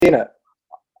seen it?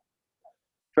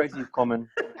 Tracy's common.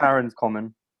 Karen's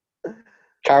common.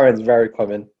 Karen's very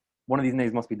common. One of these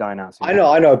names must be dying out soon.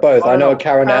 I know both. I know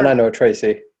Karen and I know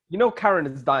Tracy. You know Karen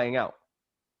is dying out.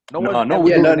 No one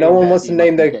wants to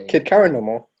name their kid Karen no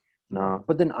more. No,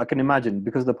 but then I can imagine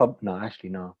because the pub. No, actually,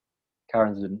 no.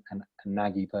 Karen's a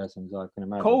naggy person, so I can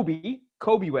imagine.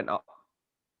 Kobe went up.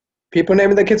 People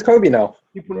naming their kids Kobe now.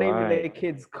 People naming their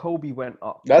kids Kobe went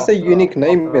up. That's a unique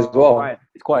name as well. Right.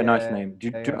 It's quite a nice name.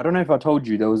 I don't know if I told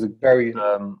you, there was on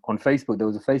Facebook, there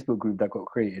was a Facebook group that got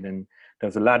created, and there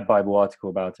was a Lad Bible article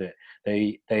about it.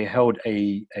 They held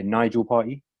a Nigel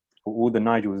party for all the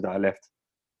Nigels that are left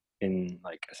in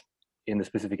the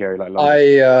specific area, like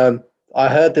London. I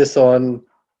heard this on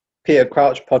Peter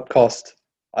Crouch podcast,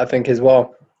 I think as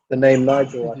well. The name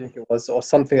Nigel, I think it was, or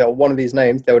something. One of these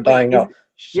names, they were dying out.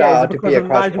 Shout out to Peter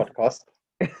Crouch podcast.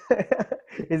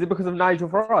 Is it because of Nigel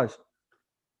Farage?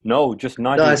 No, just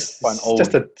Nigel. No, it's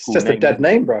just a dead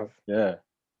name, bro. Yeah.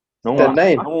 No one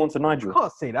wants a Nigel. I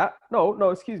can't say that. No,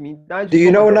 excuse me. Nigel. Do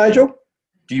you know a Nigel?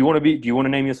 Do you want to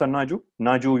name your son Nigel?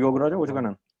 Nigel Yogaraja? What's going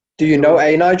on? Do you know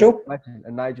a Nigel?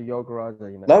 A Nigel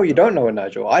Yogaraja, you know. No, you don't know a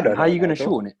Nigel. I don't know. How are you going to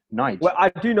shorten it? Nigel. Well, I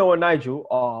do know a Nigel.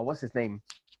 Oh, what's his name?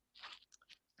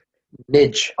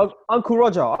 Nidge. Uncle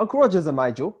Roger. Uncle Roger's a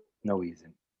Nigel. No, he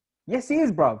isn't. Yes, he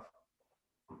is, bruv.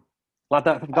 Like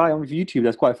that guy on YouTube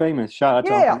that's quite famous. Shout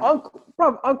out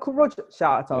to Uncle Roger.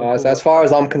 Shout out to Uncle Roger. As far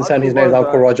as I'm concerned, his name is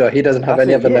Uncle Roger. He doesn't have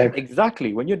any other name.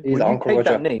 Exactly. When you take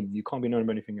that name, you can't be known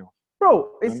by anything else.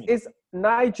 Bro, it's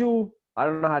Nigel. I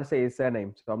don't know how to say his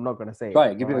surname, so I'm not going to say it.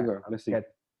 Right, give it a go. Let's see.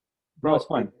 Bro, it's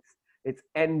fine. It's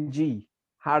NG.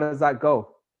 How does that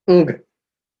go?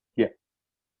 Yeah.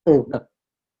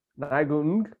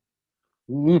 Nigel.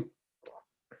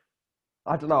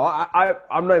 I don't know.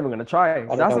 I'm not even going to try.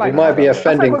 We might be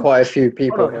offending quite a few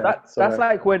people here. That's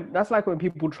like when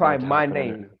people try my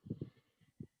name.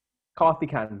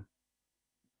 Karthikeyan.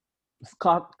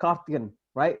 Karthikeyan,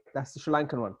 right? That's the Sri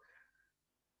Lankan one.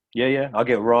 Yeah. I'll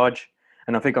get Raj.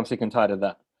 And I think I'm sick and tired of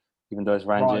that, even though it's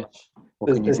Ranjit.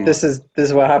 This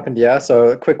is what happened, yeah? So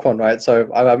a quick one, right?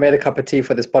 So I made a cup of tea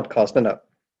for this podcast, didn't I?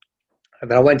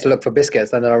 And then I went to look for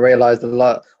biscuits, and then I realized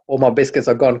all my biscuits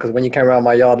are gone because when you came around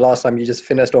my yard last time, you just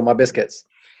finished all my biscuits.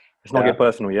 Let's not get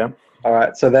personal, yeah? All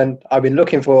right. So then I've been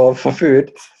looking for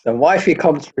food. Then wifey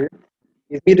comes through.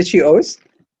 Gives me the Cheetos.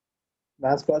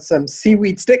 Man's got some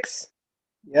seaweed sticks.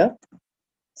 Yeah.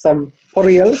 Some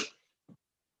poriyal.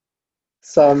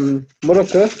 Some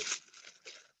murukku.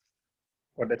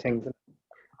 What the things?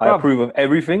 I approve of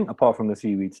everything apart from the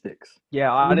seaweed sticks.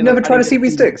 Yeah, I never tried the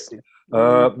seaweed sticks.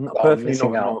 Personally,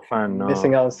 not a fan. No.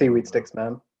 Missing out on seaweed sticks,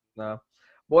 man. No.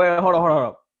 Boy, hold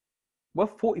on. We're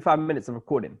 45 minutes of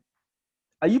recording.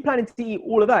 Are you planning to eat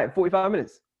all of that in 45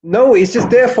 minutes? No, it's just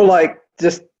there for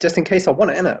just in case I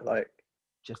want it, innit?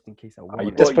 Just in case I want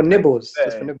it. Just for nibbles.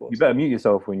 You better mute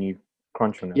yourself when you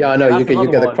crunch on it. Yeah, I know. You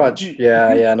get the crunch.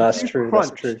 Yeah, no, that's true.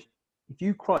 That's true. If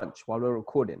you crunch while we're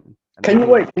recording. Can you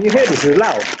hear this? It's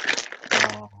loud.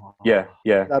 Yeah.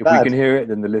 If we can hear it,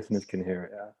 then the listeners can hear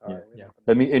it. Yeah.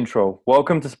 Let me intro.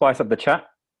 Welcome to Spice Up the Chat.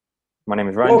 My name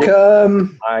is Ranjit.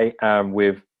 Welcome. I am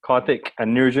with Karthik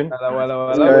and Nirjan. Hello.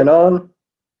 What's going on?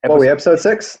 What are we, episode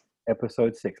 6?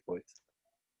 Episode 6, boys.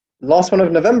 Last one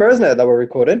of November, isn't it, that we're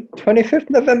recording? 25th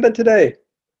November today.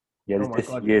 Yeah, this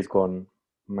year's gone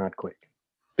mad quick.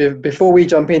 Before we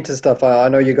jump into stuff, I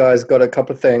know you guys got a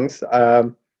couple of things.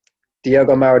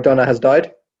 Diego Maradona has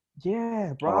died.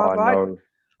 Yeah, bro. No.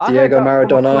 Diego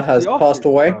Maradona has passed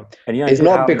away. It's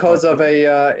not because of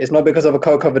a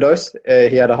coke overdose.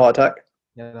 He had a heart attack.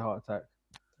 He had a heart attack.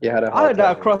 I heard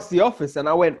that across the office, and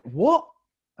I went, "What?"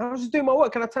 I was just doing my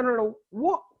work, and I turned around,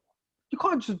 "What? You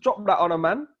can't just drop that on a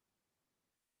man."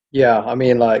 Yeah, I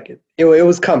mean, it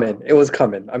was coming. It was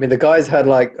coming. I mean, the guys had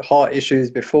heart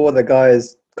issues before. The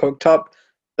guys coked up.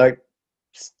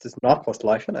 It's just narcos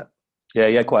life, isn't it? Yeah,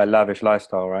 he had quite a lavish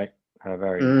lifestyle, right? A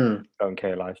very don't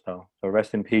care lifestyle. So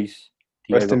rest in peace.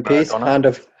 Diego rest in peace. Hand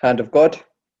of God.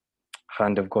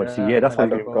 Hand of God. See, that's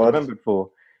what I'm remembered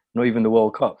for. Not even the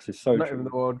World Cups. It's so not true. Even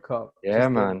the World Cup. Yeah,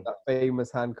 just man. That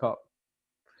famous hand cup.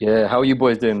 Yeah. How are you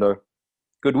boys doing though?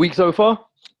 Good week so far?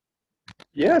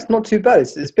 Yeah, it's not too bad.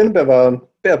 It's been a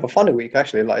bit of a funny week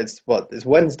actually. It's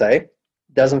Wednesday.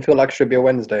 Doesn't feel like it should be a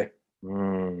Wednesday.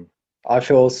 I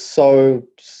feel so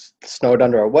snowed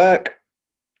under at work.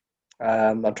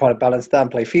 I'm trying to balance that and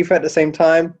play FIFA at the same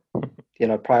time.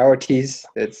 Priorities.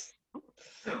 It's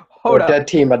a dead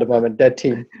team at the moment. Dead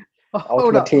team.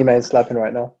 Ultimate team ain't slapping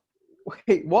right now.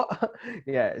 Wait, what?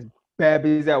 Yeah, it's bare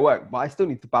busy at work, but I still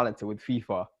need to balance it with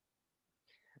FIFA.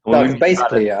 Well,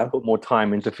 basically, put more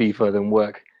time into FIFA than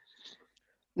work.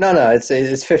 No, it's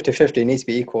 50-50. It needs to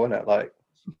be equal, isn't it? Like,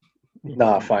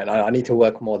 nah, fine. I need to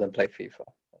work more than play FIFA.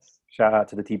 Shout out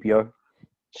to the TPO.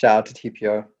 Shout out to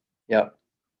TPO. Yeah.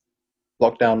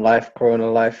 Lockdown life, Corona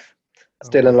life.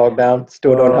 Still in lockdown.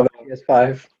 Still don't have a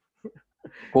PS5.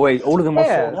 Boy, all of them are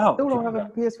sold out. Still don't have a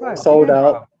PS5. Sold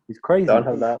out. It's crazy. Don't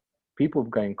have that. People are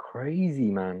going crazy,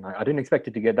 man. I didn't expect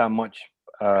it to get that much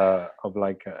of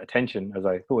like attention as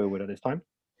I thought it would at this time.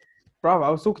 Bro, I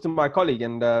was talking to my colleague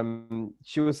and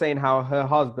she was saying how her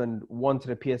husband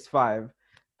wanted a PS5,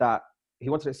 that he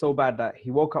wanted it so bad that he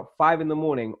woke up 5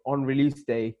 a.m. on release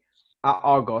day at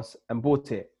Argos and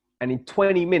bought it. And in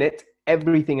 20 minutes,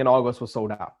 everything in Argos was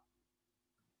sold out.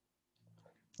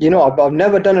 You know, I've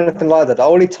never done anything like that. The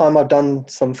only time I've done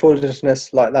some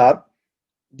foolishness like that,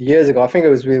 years ago, I think it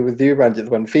was with you, Ranjit,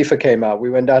 when FIFA came out. We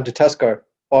went down to Tesco,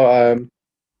 or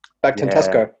back to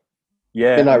Tesco.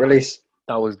 Yeah, midnight release.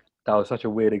 That was such a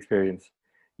weird experience.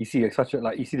 You see you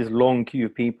see this long queue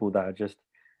of people that are just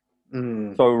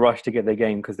so rushed to get their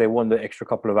game because they want the extra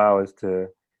couple of hours to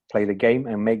play the game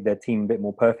and make their team a bit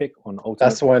more perfect on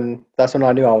Ultimate. That's when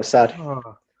I knew I was sad.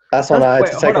 That's when I had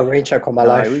to take a rain check on my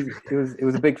life. It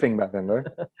was a big thing back then, though.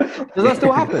 Does that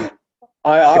still happen?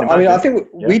 I mean, I think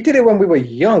we did it when we were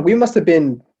young. We must have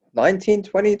been 19,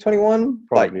 20, 21.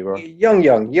 Probably, like, bro.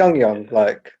 Young.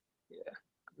 Like,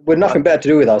 with nothing better to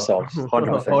do with ourselves.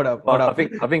 100%. Hold up. I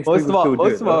think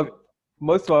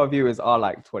most of our viewers are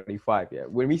like 25. Yeah,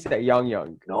 when we say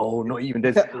young. No, not even.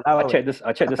 I checked the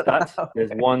stats.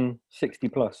 There's 160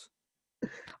 plus.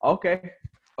 Okay.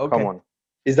 Come on.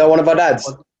 Is that one of our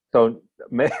dads? So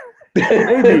maybe,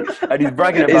 and he's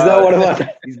bragging about. Is that one of our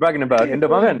dads? He's bragging about. In the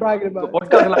moment. What's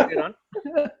going on?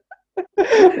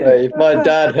 If my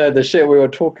dad heard the shit we were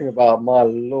talking about, my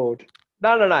lord.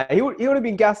 No. He would have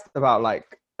been gassed about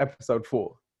like episode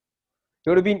 4. He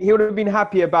would have been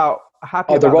happy about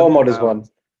the role models one.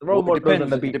 The role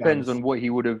models depends on what he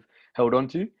would have held on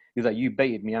to. He's like, you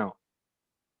baited me out.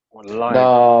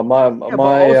 No, but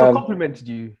also complimented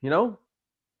you. You know.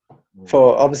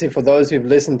 For those who've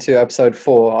listened to episode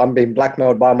 4, I'm being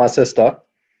blackmailed by my sister.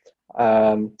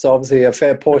 So obviously a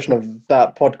fair portion of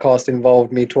that podcast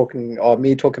involved me talking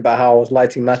about how I was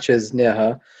lighting matches near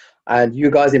her, and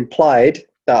you guys implied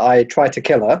that I tried to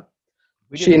kill her.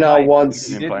 She now wants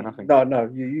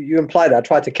you implied that I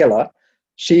tried to kill her.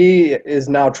 She is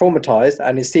now traumatized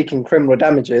and is seeking criminal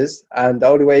damages, and the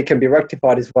only way it can be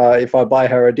rectified is if I buy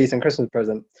her a decent Christmas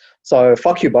present. So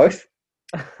fuck you both.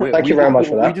 Thank you very much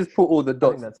for that. We just put all the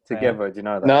dots together. Do you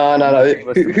know that? No.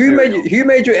 Who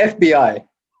made you FBI?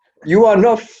 You are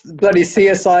not bloody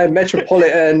CSI,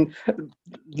 Metropolitan,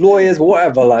 lawyers,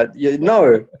 whatever.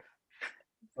 No.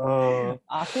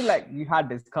 I feel like you had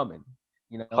this coming.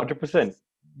 100%.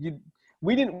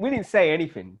 We didn't say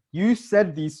anything. You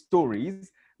said these stories.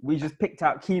 We just picked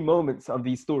out key moments of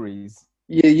these stories.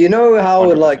 You know how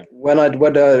 100%. Like when I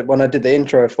did the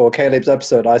intro for Caleb's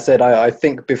episode, I said I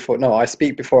speak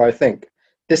before I think.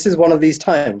 This is one of these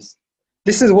times.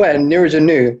 This is when Neeraj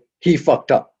knew he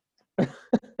fucked up.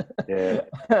 Yeah.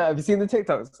 Have you seen the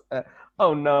TikToks?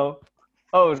 Oh no.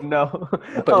 Oh no.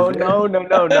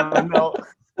 No.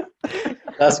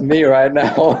 That's me right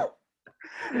now.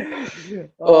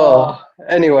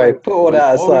 Anyway, put all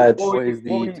that aside. What is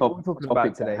the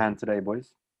topic at hand today,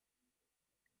 boys?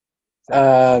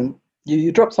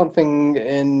 You dropped something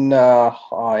in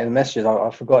the messages. I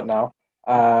forgot now.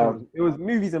 It was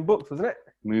movies and books, wasn't it?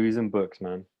 Movies and books,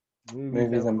 man.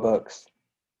 Movies and books.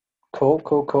 Cool.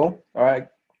 All right.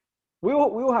 We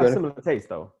all have similar taste,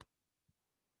 though.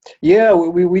 Yeah,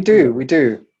 we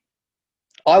do.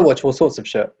 I watch all sorts of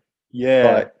shit.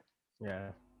 Yeah.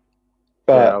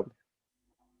 But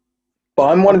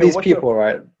I'm one of these people,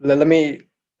 right? Let me.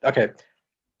 Okay.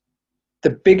 The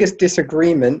biggest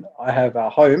disagreement I have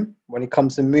at home when it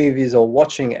comes to movies or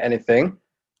watching anything,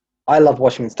 I love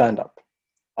watching stand-up.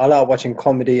 I like watching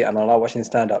comedy and I like watching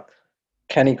stand-up.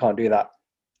 Kenny can't do that.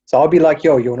 So I'll be like,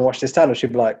 yo, you want to watch this stand-up?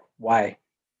 She'll be like, why?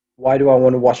 Why do I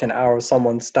want to watch an hour of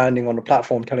someone standing on a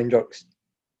platform telling jokes?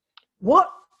 What?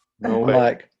 No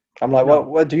way. I'm like,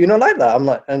 what? Do you not like that? I'm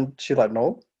like, and she's like,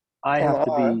 no. I have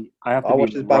to be in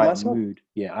the right mood.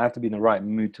 Yeah, I have to be in the right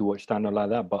mood to watch stand-up like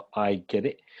that, but I get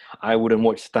it. I wouldn't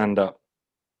watch stand-up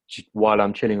while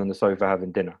I'm chilling on the sofa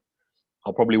having dinner.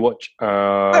 I'll probably watch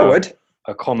I would.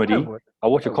 A comedy.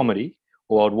 I'll watch a comedy,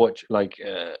 or I'd watch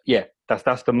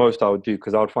that's the most I would do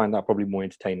because I would find that probably more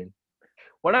entertaining.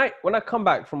 When I come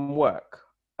back from work,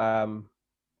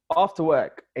 after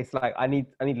work, it's like I need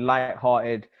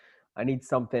light-hearted. I need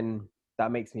something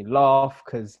that makes me laugh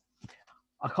because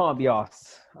I can't be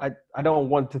asked. I don't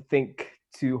want to think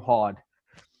too hard.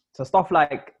 So stuff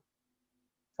like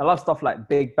I love stuff like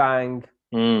Big Bang,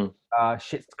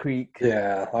 Schitt's Creek.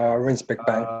 Yeah, I rinse Big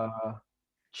Bang.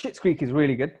 Schitt's Creek is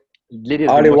really good. I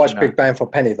only watch Big Bang for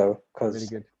Penny though, because Really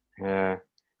good. Yeah,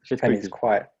 Schitt's Creek Penny's is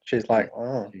quiet. She's like,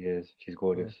 oh. She is. She's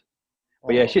gorgeous.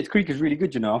 But yeah, Schitt's Creek is really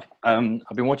good, you know.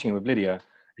 I've been watching it with Lydia.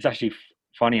 It's actually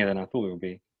funnier than I thought it would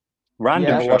be.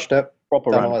 Random. Never watched it. Proper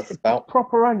Don't know random. what it's about.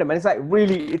 Proper random, and it's like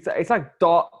really, it's like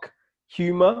dark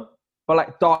humor, but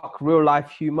like dark real life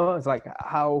humor. It's like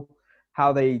how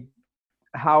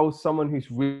someone who's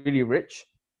really rich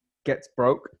gets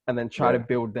broke and then try to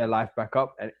build their life back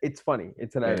up, and it's funny.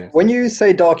 It's hilarious. When you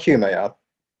say dark humor, yeah,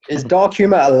 is dark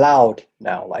humor allowed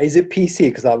now? Like, is it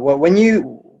PC? Because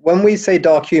when we say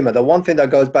dark humor, the one thing that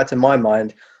goes back to my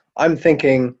mind, I'm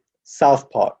thinking South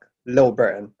Park, Little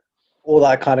Britain, all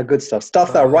that kind of good stuff.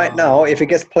 Stuff that right now, if it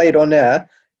gets played on air,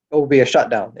 it will be a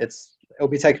shutdown. It'll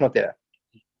be taken off the air.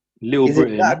 Little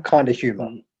Britain. It that kind of humor?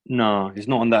 No, it's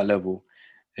not on that level.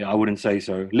 Yeah, I wouldn't say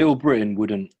so. Little Britain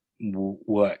wouldn't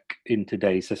work in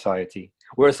today's society.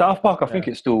 Whereas South Park, I think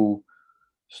it still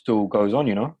goes on,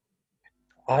 you know?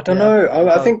 I don't know.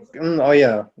 I think.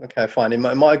 Okay, fine. It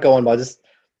might go on, but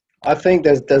I think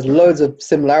there's loads of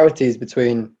similarities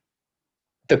between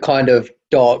the kind of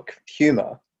dark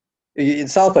humor. In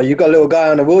South Park, you got a little guy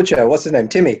on a wheelchair. What's his name?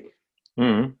 Timmy.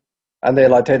 Mm-hmm. And they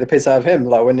like take the piss out of him,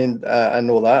 like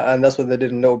and all that. And that's what they did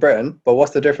in Little Britain. But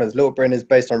what's the difference? Little Britain is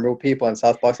based on real people, and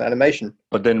South Park's an animation.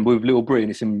 But then with Little Britain,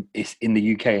 it's in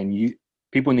the UK, and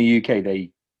people in the UK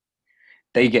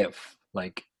they get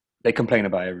like they complain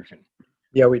about everything.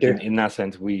 Yeah, we do. In that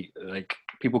sense,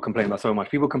 people complain about so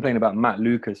much. People complain about Matt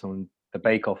Lucas on the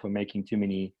Bake Off for making too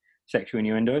many sexual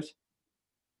innuendos.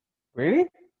 Really?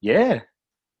 Yeah.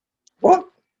 What?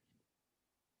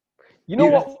 You know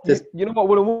what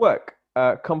wouldn't work?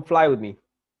 Come Fly With Me.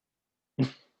 They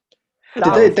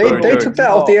took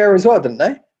that off the air as well, didn't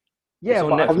they? Yeah,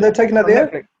 but haven't they taken that the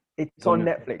air? It's on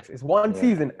Netflix. It's one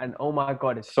season, and oh my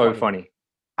god, it's so funny.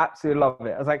 Absolutely love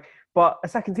it. I was like, but a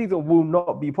second season will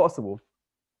not be possible.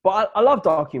 But I love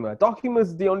dark humor. Dark humor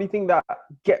is the only thing that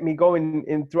get me going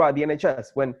in throughout the NHS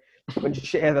when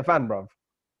shit hits the fan, bruv.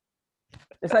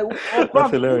 It's like,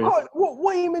 that's hilarious.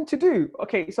 What are you meant to do?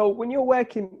 Okay, so when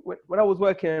I was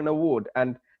working in a ward,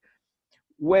 and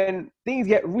when things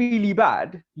get really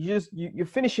bad, you're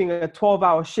finishing a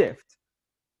 12-hour shift.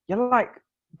 You're like,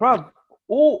 bruv,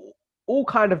 all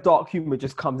kind of dark humor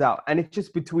just comes out, and it's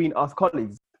just between us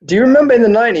colleagues. Do you remember in the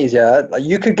 90s, like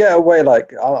you could get away,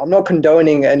 like, I'm not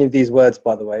condoning any of these words,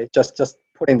 by the way, just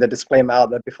putting the disclaimer out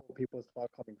there before people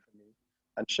start coming for me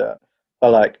and shit.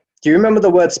 But like, do you remember the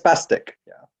word spastic?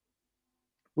 Yeah.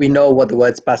 We know what the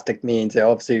word spastic means. It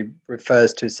obviously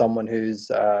refers to someone who's,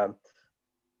 I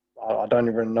don't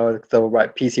even know the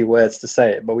right PC words to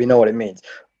say it, but we know what it means.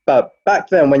 But back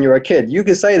then, when you were a kid, you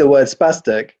could say the word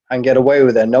spastic and get away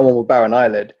with it. No one will bat an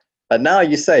eyelid. But now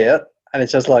you say it, and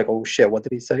it's just like, oh shit, what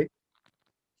did he say?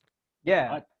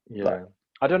 Yeah.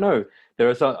 I don't know.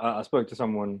 I spoke to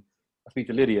someone. I speak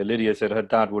to Lydia. Lydia said her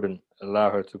dad wouldn't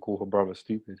allow her to call her brother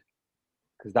stupid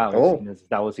because that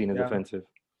was seen as offensive.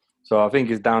 So I think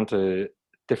it's down to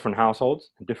different households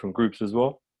and different groups as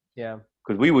well. Yeah.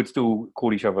 Because we would still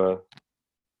call each other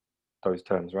those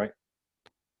terms, right?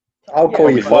 I'll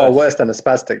call you far worse than a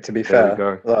spastic, to be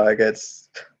fair. Like, it's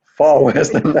far worse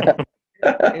than that.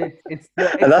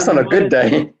 And that's on a good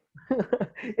day.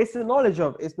 It's the knowledge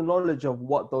of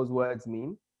what those words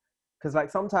mean. Because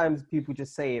like sometimes people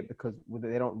just say it because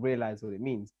they don't realize what it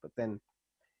means. But then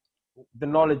the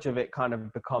knowledge of it kind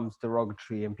of becomes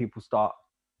derogatory, and people start,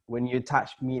 when you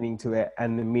attach meaning to it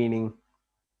and the meaning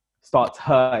starts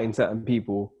hurting certain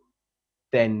people,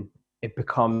 then it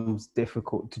becomes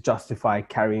difficult to justify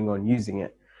carrying on using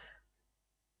it.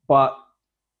 But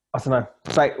I don't know.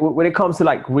 It's like when it comes to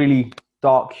like really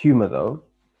dark humor, though,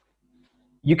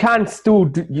 you can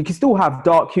still have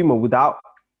dark humor without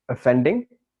offending,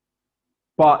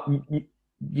 but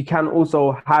you can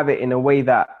also have it in a way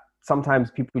that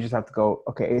sometimes people just have to go,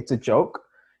 okay, it's a joke.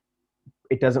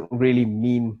 It doesn't really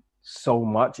mean so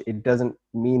much. It doesn't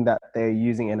mean that they're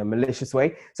using it in a malicious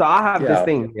way. So I have this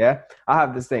thing. I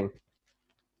have this thing.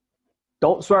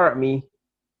 Don't swear at me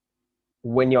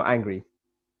when you're angry.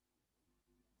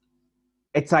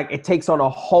 It's like it takes on a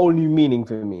whole new meaning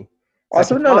for me.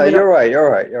 No, you're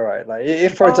right. Like,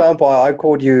 if, for example, I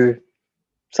called you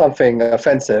something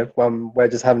offensive when we're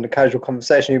just having a casual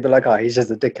conversation, you'd be like, oh, he's just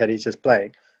a dickhead, he's just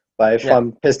playing. But if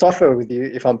I'm pissed off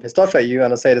at you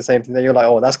and I say the same thing, then you're like,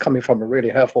 oh, that's coming from a really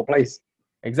hurtful place.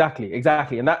 Exactly.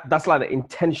 And that's like the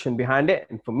intention behind it.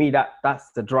 And for me,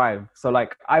 that's the drive. So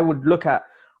like I would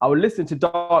listen to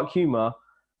dark humor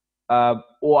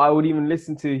or I would even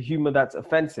listen to humor that's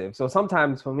offensive. So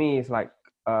sometimes for me, it's like,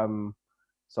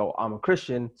 so I'm a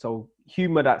Christian, so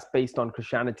humor that's based on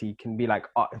Christianity can be like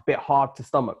a bit hard to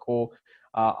stomach. Or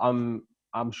I'm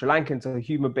Sri Lankan, so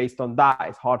humor based on that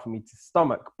is hard for me to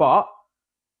stomach. But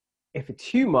if it's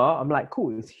humor, I'm like,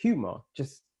 cool, it's humor.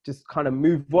 Just kind of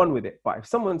move on with it. But if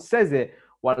someone says it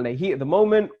while in the heat of the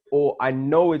moment, or I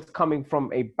know it's coming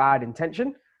from a bad intention,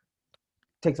 it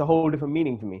takes a whole different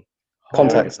meaning for me.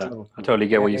 Context. I totally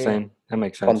get what you're saying. That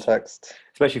makes sense. Context.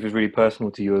 Especially if it's really personal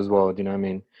to you as well. Do you know what I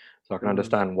mean? So I can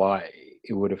understand why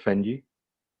it would offend you. Do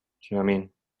you know what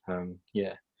I mean?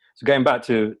 Yeah. So going back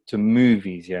to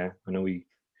movies, yeah. I know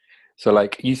So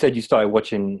like you said, you started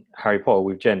watching Harry Potter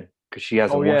with Jen because she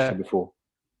hasn't watched it before,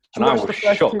 and I was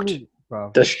shocked.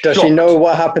 Does she know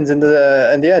what happens in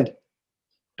the end?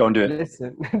 Don't do it.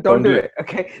 Listen, don't do it.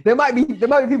 Okay, there might be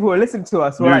people who are listening to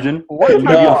us. Nugent, like, put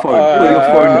your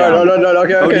phone down. No,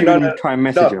 okay, no. Try and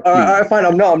message her, please. All right, fine.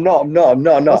 I'm not.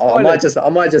 I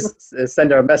might just send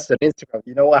her a message on Instagram.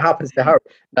 You know what happens to Harry?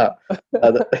 No.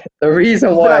 The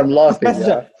reason why I'm laughing.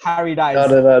 Harry dies.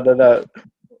 No.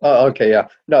 Oh, okay, yeah.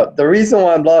 No, the reason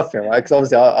why I'm laughing, right? Because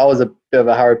obviously I was a bit of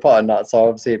a Harry Potter nut, so I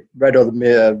obviously read all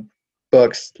the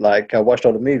books, like watched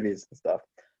all the movies and stuff.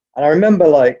 And I remember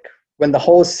like when the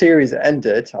whole series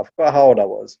ended, I forgot how old I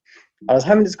was. I was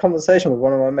having this conversation with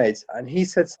one of my mates, and he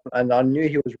said, and I knew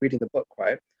he was reading the book,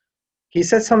 right? He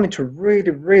said something to really,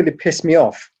 really piss me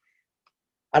off.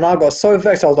 And I got so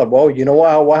vexed. I was like, well, you know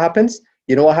what happens?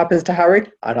 You know what happens to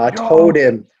Harry? And I told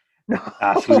him.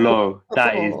 That's low.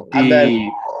 That is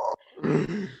deep.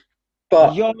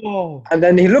 And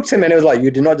then he looked at me and he was like,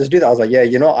 you did not just do that. I was like, yeah,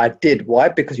 you know, I did. Why?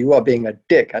 Because you are being a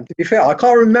dick. And to be fair, I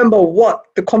can't remember what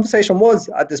the conversation was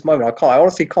at this moment. I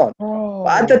honestly can't. But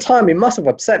at the time, it must have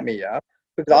upset me, yeah?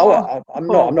 Because I'm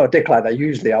not a dick like that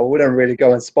usually. I wouldn't really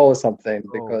go and spoil something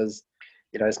because,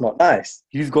 you know, it's not nice.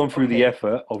 He's gone through the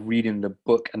effort of reading the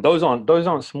book. And those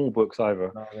aren't small books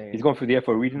either. No, he's gone through the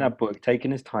effort of reading that book,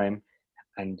 taking his time,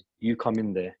 and you come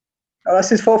in there. Oh, that's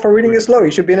his fault for reading it slow. He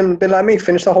should be like me,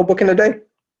 finish the whole book in a day.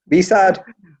 Be sad.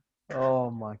 Oh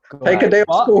my god. Take a day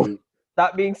off school.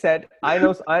 That being said, I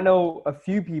know a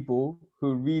few people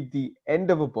who read the end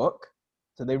of a book.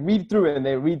 So they read through it and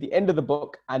they read the end of the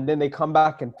book and then they come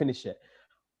back and finish it.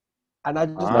 And I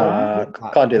just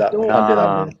can't do that. Can't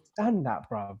understand that,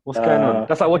 bro. What's going on?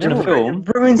 That's like watching a film. It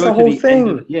ruins the whole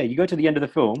thing. You go to the end of the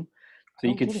film so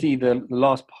you can see the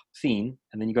last scene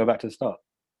and then you go back to the start.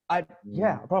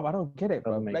 Bro, I don't get it,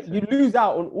 bro. Like, you lose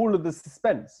out on all of the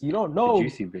suspense. You don't know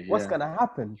what's gonna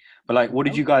happen. But like, what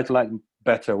did you guys like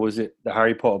better? Was it the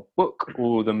Harry Potter book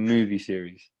or the movie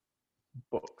series?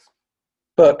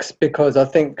 Books, because I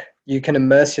think you can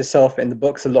immerse yourself in the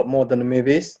books a lot more than the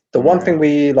movies. The one thing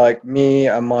me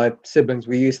and my siblings,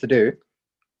 we used to do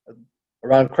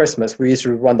around Christmas, we used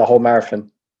to run the whole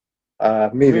marathon.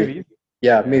 Movie.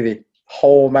 Yeah, movie.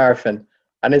 Whole marathon.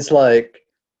 And it's like,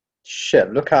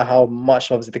 shit, look at how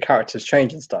much obviously the characters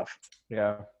change and stuff.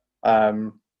 Yeah.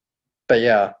 But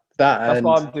yeah, that's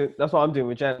what I'm doing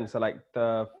with Jen. So like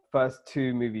the first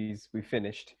two movies we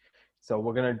finished. So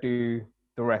we're gonna do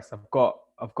the rest. I've got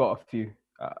a few.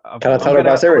 Can I tell her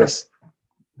about Sirius?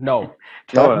 No.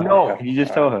 Can you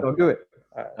just tell her? Don't do it.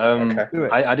 Okay. Do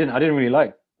it. I didn't really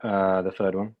like the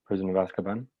third one, Prisoner of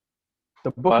Azkaban. The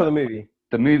book or the movie?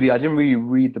 The movie. I didn't really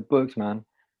read the books, man.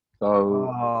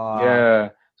 So yeah.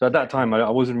 So at that time, I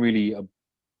wasn't really a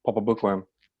proper bookworm.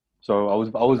 So I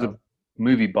was a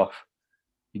movie buff.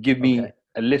 You give me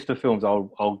a list of films,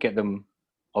 I'll get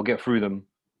through them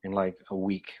in like a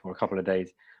week or a couple of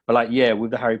days. But like, yeah,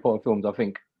 with the Harry Potter films, I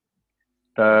think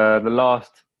the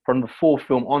last, from the fourth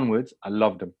film onwards, I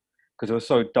loved them because it was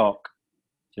so dark. Do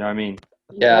you know what I mean?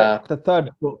 Yeah. The third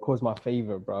book was my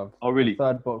favorite, bro. Oh, really? The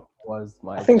third book was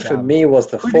my I think for me was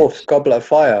the fourth, Goblet of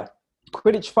Fire.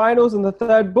 Quidditch Finals in the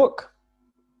third book.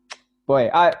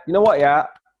 Boy, you know what, yeah?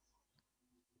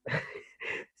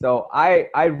 So I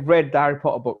read the Harry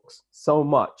Potter books so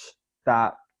much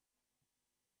that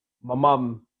my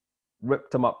mum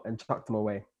ripped them up and chucked them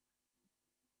away.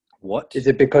 What? Is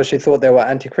it because she thought they were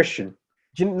anti-Christian?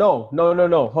 No.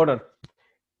 Hold on.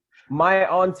 My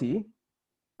auntie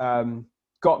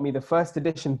got me the first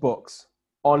edition books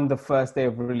on the first day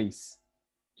of release.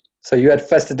 So you had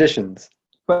first editions?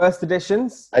 First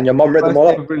editions. And your mum ripped them all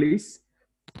up? First day of release.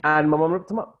 And my mum ripped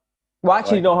them up. Well,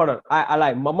 actually, no, hold on. I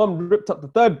lied. My mum ripped up the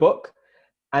third book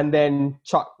and then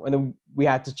we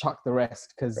had to chuck the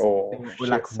rest because they were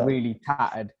like really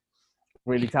tattered.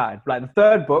 Really tattered. Like the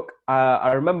third book,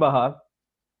 I remember her.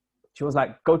 She was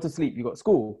like, go to sleep. You got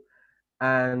school.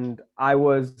 And I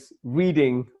was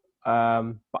reading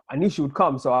But I knew she would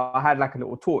come, so I had like a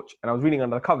little torch and I was reading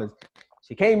under the covers.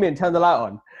 She came in, turned the light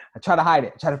on. I tried to hide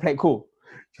it, tried to play it cool.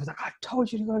 She was like, I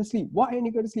told you to go to sleep. Why ain't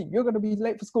you go to sleep? You're going to be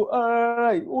late for school.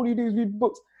 All you do is read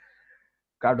books.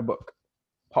 Grab the book.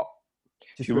 Pop.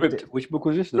 She ripped it. Which book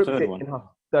was this? The third one?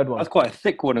 Third one. That's quite a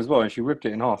thick one as well, and she ripped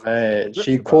it in half.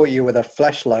 She caught you with a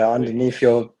flashlight underneath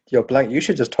your blanket. You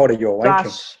should just told her you were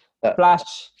wanking.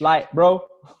 Flashlight, bro.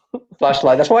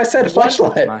 Flashlight. That's why I said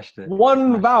flashlight.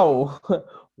 One vowel.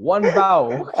 One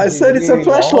vowel. I said it's a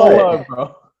flashlight. Word,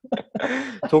 bro.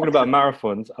 Talking about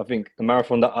marathons, I think the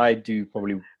marathon that I do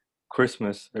probably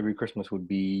every Christmas would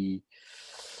be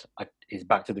is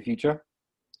Back to the Future.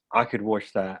 I could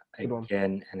watch that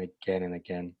again and again and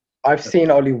again. I've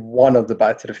seen only one of the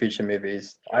Back to the Future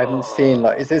movies. I haven't seen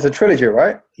it's a trilogy,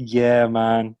 right? Yeah,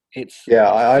 man. I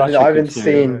haven't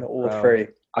seen all three.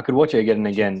 I could watch it again and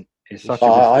again. It's such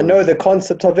I know the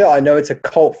concept of it. I know it's a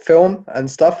cult film and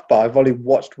stuff, but I've only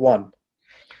watched one.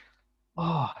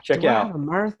 Oh, check it out. Have a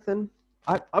marathon?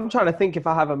 I'm trying to think if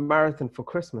I have a marathon for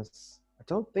Christmas. I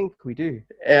don't think we do.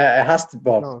 Yeah, it has to.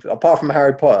 Well, apart from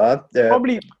Harry Potter,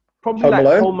 probably Home like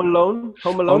Alone?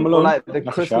 Home Alone, or like the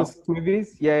Christmas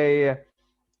movies. Yeah.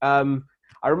 I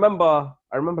remember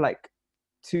like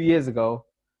 2 years ago,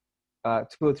 2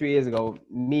 or 3 years ago,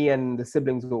 me and the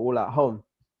siblings were all at home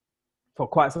for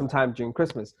quite some time during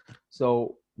Christmas.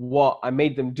 So what I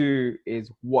made them do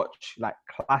is watch like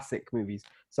classic movies.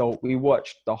 So we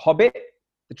watched The Hobbit,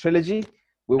 the trilogy.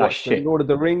 We watched The Lord of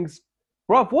the Rings.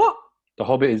 Bruv, what? The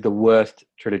Hobbit is the worst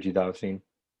trilogy that I've seen.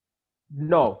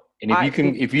 No. And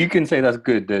if you can say that's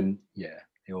good, then yeah,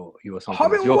 you're something.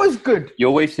 Hobbit was good.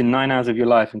 You're wasting 9 hours of your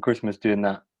life in Christmas doing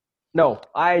that. No,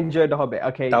 I enjoyed The Hobbit.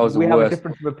 Okay, that was we the have worst. a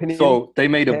difference of opinion. So they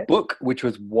made a book, which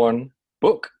was one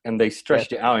book, and they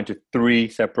stretched it out into 3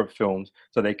 separate films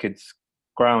so they could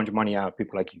scrounge money out of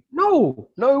people like you. No,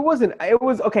 it wasn't. It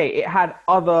was okay. It had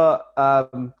other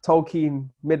Tolkien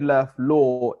Middle-earth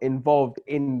lore involved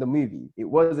in the movie. It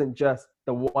wasn't just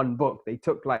the one book. They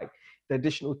took like the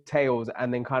additional tales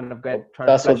and then kind of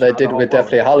that's what they did with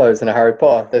Deathly Hallows and Harry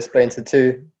Potter. They split into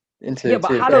two. But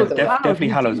Deathly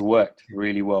Hallows worked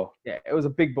really well. Yeah, it was a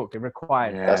big book. It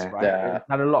required that's right. Yeah. It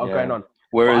had a lot going on.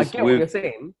 Whereas I get what you're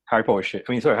saying. Harry Potter was shit.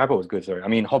 Harry Potter was good. Sorry,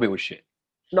 Hobbit was shit.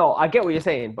 No, I get what you're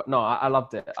saying, but no, I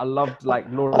loved it. I loved like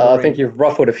Lord of the Rings. I think you've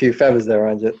ruffled a few feathers there,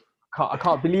 Ranjit. I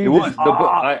can't believe it was the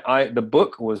book. The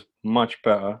book was much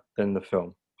better than the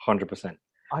film, 100%.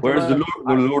 Whereas the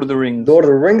Lord of the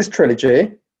Rings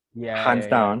trilogy, hands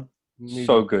down,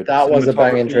 so good. That was a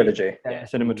banging trilogy. Yeah,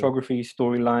 cinematography,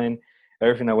 storyline,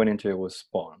 everything that went into it was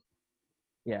spot on.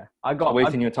 Yeah, I got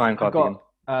wasting your time, Cardigan.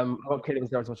 I got Caleb and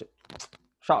Sarah to watch it.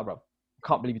 Shut up, bro! I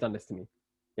can't believe you've done this to me.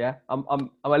 Yeah, I'm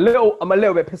a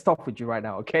little bit pissed off with you right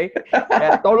now. Okay,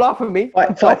 yeah, don't laugh at me.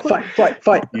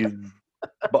 Fight!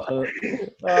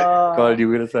 God, you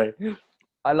were gonna say?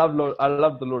 I love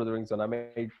the Lord of the Rings one. I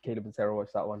made Caleb and Sarah watch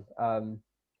that one.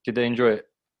 Did they enjoy it?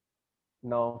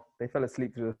 No, they fell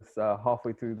asleep through this,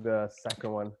 halfway through the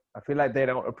second one. I feel like they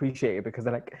don't appreciate it because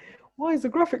they're like, "Why is the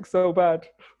graphics so bad?"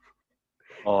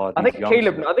 Oh, I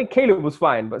think Caleb was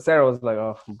fine, but Sarah was like,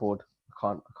 "Oh, I'm bored.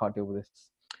 I can't deal with this."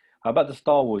 How about the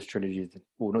Star Wars trilogies?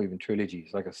 Well, not even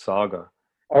trilogies, like a saga.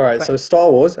 All right, so Star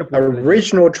Wars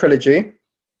original trilogy,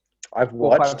 I've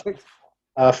watched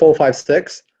 4, 5,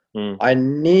 6. I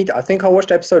think I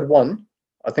watched episode 1.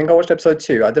 I think I watched episode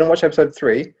 2. I didn't watch episode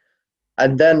 3.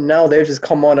 And then now they've just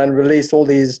come on and released all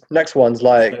these next ones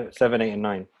like 7, 8, and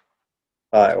 9.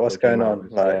 All right, what's going on?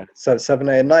 So 7,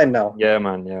 8, and 9 now. Yeah,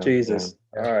 man. Yeah. Jesus.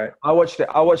 Yeah. All right. I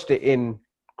watched it in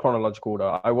chronological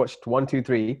order. I watched 1, 2,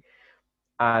 3,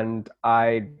 and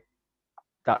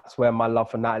that's where my love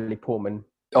for Natalie Portman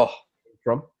came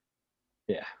from.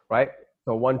 Yeah. Right.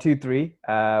 So 1, 2, 3.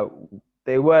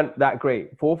 They weren't that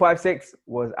great. 4, 5, 6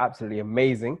 was absolutely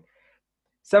amazing.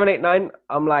 7, 8, 9,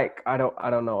 I'm like, I don't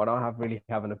know. I don't really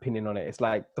have an opinion on it. It's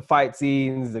like the fight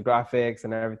scenes, the graphics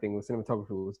and everything. The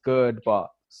cinematography was good, but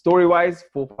story-wise,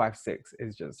 4, 5, 6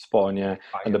 is just spot on, yeah.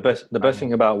 And the best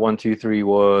thing about 1, 2, 3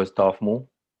 was Darth Maul.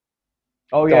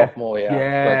 Oh yeah. Darth Maul, yeah.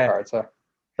 Great character.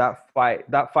 That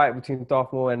fight between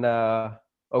Darth Maul and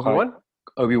Obi-Wan?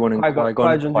 Obi-Wan and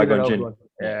Qui-Gon Jinn.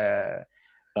 Yeah.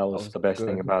 That was the best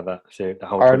thing about that. So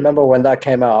I remember when that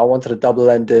came out, I wanted a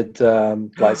double-ended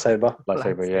lightsaber.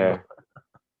 Yeah.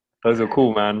 Those are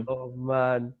cool, man. Oh,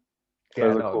 man.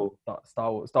 Those are cool.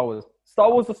 Star Wars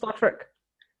or Star Trek?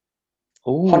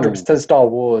 100% Star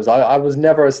Wars. I was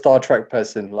never a Star Trek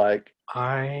person. Like,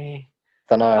 I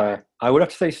don't know. I would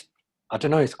have to say, I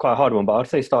don't know, it's quite a hard one, but I'd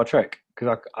say Star Trek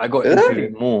because I got into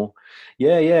it more.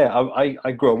 Yeah.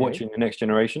 I grew up watching The Next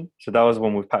Generation. So that was the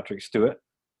one with Patrick Stewart.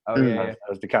 Oh Mm. yeah,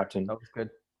 as the captain. that was good.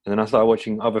 And then I started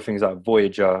watching other things like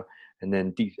Voyager, and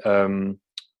then the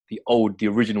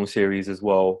original series as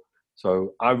well.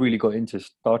 So I really got into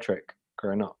Star Trek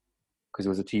growing up because it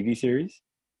was a TV series.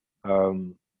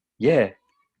 Yeah,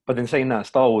 but then saying that,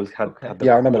 Star Wars had the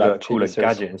I remember that cooler TV series.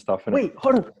 gadget and stuff. Innit? Wait,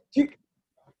 hold on. Do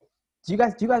you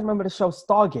guys remember the show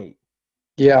Stargate?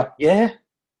 Yeah, Yeah.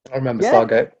 I remember Yeah?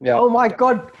 Stargate. Yeah, Oh my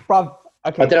god, bruv.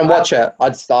 Okay, I didn't watch it.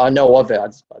 I know of it. I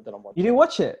didn't watch You it. didn't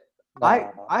watch it? No.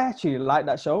 I actually like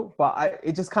that show, but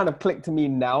it just kind of clicked to me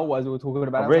now as we were talking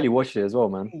about it. I I was really like, watched it as well,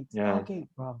 man. "Hey, Yeah. Stargate,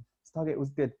 bro. Stargate was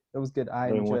good. It was good. I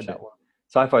Didn't enjoyed watch that it. one.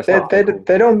 Sci-fi They, stuff. they, Cool.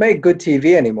 they don't make good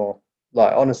TV anymore.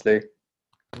 Like, honestly.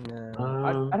 Yeah.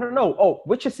 Um, I don't know. Oh,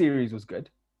 Witcher series was good.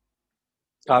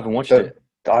 I haven't watched it.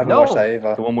 I haven't No. watched that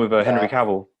either. The one with Henry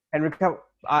Cavill. Henry Cavill.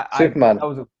 Superman. That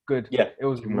was good. Yeah, It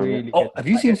was Superman, yeah. really Oh, good. have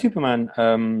you seen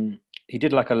Superman? He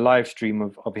did like a live stream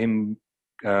of him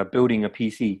building a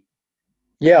PC.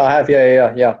 Yeah, I have.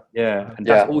 Yeah. Yeah, and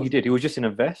that's Yeah. all he did. He was just in a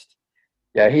vest.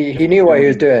 Yeah, he knew what he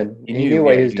was doing. He knew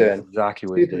what he was doing. Exactly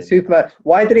what he was doing. Superman.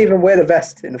 Why did he even wear the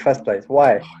vest in the first place?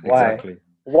 Why? Why? Exactly.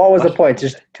 What was the point?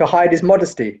 Just to hide his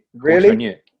modesty?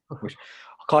 Really?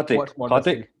 Kartik,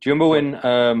 do you remember when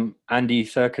Andy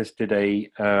Serkis did a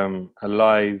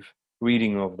live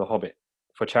reading of The Hobbit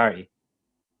for charity?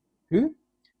 Who?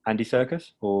 Andy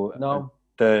Serkis, or No.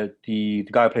 the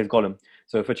guy who plays Gollum.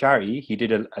 So for charity, he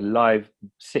did a live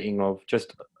sitting of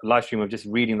just a live stream of just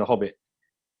reading The Hobbit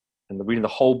and reading the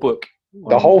whole book.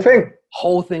 The whole thing?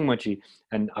 Whole thing, Mochi.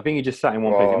 And I think he just sat in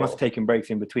one place. He must Whoa. have taken breaks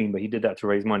in between, but he did that to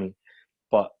raise money.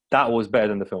 But that was better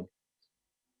than the film.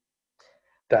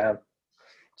 Damn.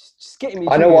 Just getting me.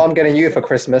 I know what I'm getting you for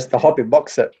Christmas. The Hobbit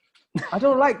box set. I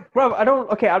don't like, bro. I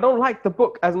don't like the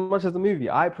book as much as the movie.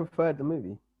 I preferred the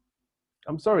movie.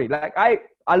 I'm sorry. Like I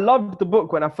loved the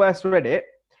book when I first read it,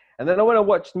 and then I went and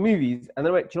watched the movies, and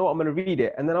then I went, you know what, I'm gonna read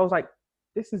it, and then I was like,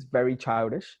 this is very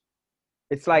childish.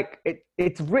 It's like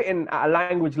it's written at a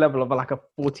language level of like a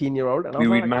 14-year-old. And We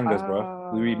read mangas,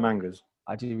 bro. We read mangas.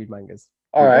 I do read mangas.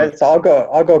 All right, so I'll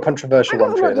go a controversial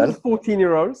one for you then.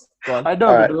 14-year-olds. I know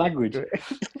Alright. the language.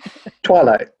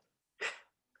 Twilight.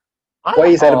 What are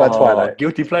you saying about Twilight?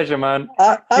 Guilty pleasure, man.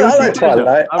 I Guilty like pleasure.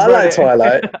 Twilight. I I've read like it.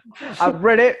 Twilight. I've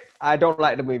read it. I don't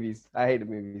like the movies. I hate the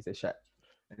movies. They're shit.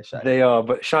 They are,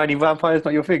 but shiny vampires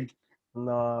not your thing.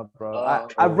 No, bro. Oh,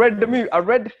 I've read the movie. I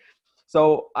read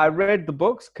the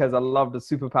books because I love the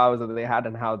superpowers that they had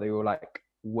and how they were like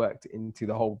worked into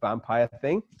the whole vampire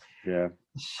thing. Yeah.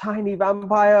 Shiny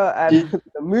vampire and You-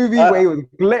 the movie I- where he was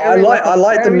glittering. I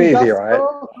like the fairy movie, dust, right?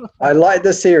 bro. I like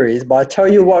the series, but I tell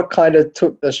you what kind of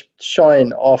took the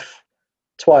shine off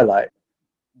Twilight.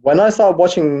 When I started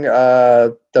watching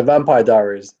the Vampire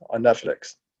Diaries on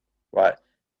Netflix, right?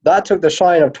 That took the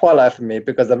shine of Twilight for me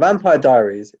because the Vampire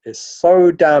Diaries is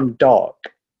so damn dark.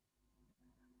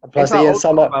 Plus, It's like Ian old school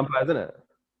Summer, vampires, isn't it?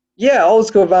 yeah, old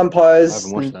school I vampires.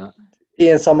 haven't watched that.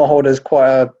 Ian Somerhalder's quite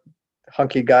a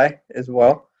hunky guy as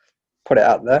well. Put it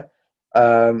out there.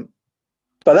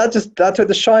 But that took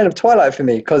the shine of Twilight for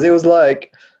me because it was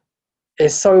like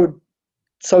it's so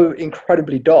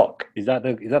incredibly dark. Is that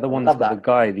the one Love that's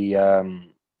got that. the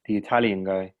guy, the Italian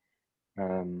guy?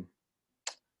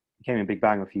 He came in Big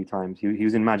Bang a few times. He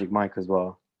was in Magic Mike as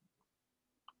well.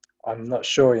 I'm not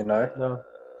sure, you know. No.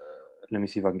 Let me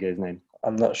see if I can get his name.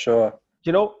 I'm not sure.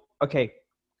 You know, okay.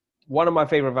 One of my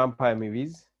favorite vampire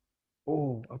movies.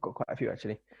 Oh, I've got quite a few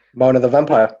actually. Mona the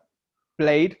Vampire.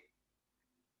 Blade.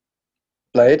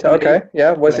 Blade. Okay,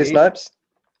 yeah. Wesley Blade. Snipes.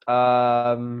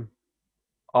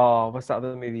 What's that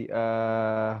other movie?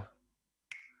 The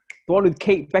one with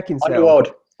Kate Beckinsale. Underworld.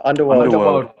 That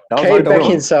was Kate Underworld.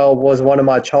 Beckinsale was one of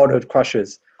my childhood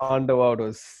crushes. Underworld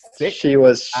was sick. She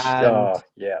was. And-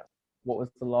 yeah. What was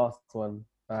the last one?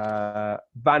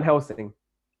 Van Helsing.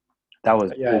 That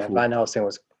was Yeah. awful. Van Helsing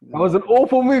was. That was an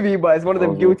awful movie, but it's one of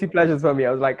them Oh, guilty pleasures for me.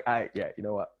 I was like, yeah, you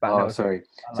know what? Van Oh, Helsing. sorry.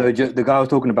 I So like it. the guy I was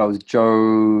talking about was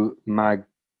Joe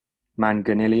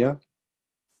Manganiello.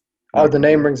 Oh, the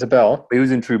name rings a bell. He was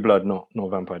in True Blood, not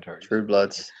Vampire Diaries. True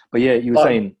Bloods. But yeah, you were But-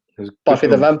 saying it was good Buffy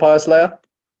the film. Vampire Slayer.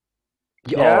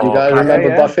 Yeah. You guys I-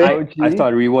 remember Buffy? I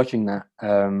started rewatching that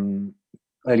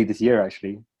early this year.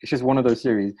 Actually, it's just one of those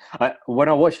series. When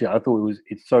I watched it, I thought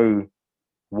it's so.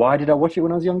 Why did I watch it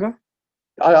when I was younger?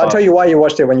 I'll tell you why you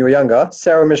watched it when you were younger.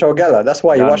 Sarah Michelle Gellar. That's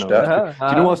why you Yeah, I watched know. it. Do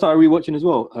you know what I started rewatching as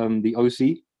well? The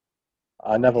OC.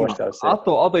 I never watched that. I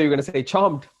thought you were gonna say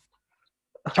Charmed.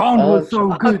 Charmed Oh, was so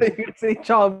I thought good. you were gonna say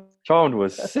Charmed. Charmed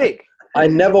was sick. I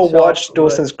never Sharp watched Word.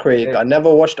 Dawson's Creek. I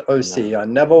never watched OC. I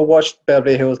never watched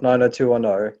Beverly Hills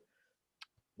 90210.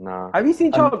 Nah. Have you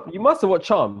seen Charmed? You must have watched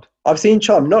Charmed. I've seen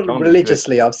Charmed, not Charmed is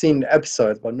religiously. I've seen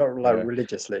episodes, but not like Yeah.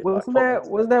 religiously.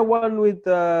 Was there one with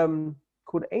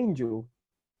called Angel?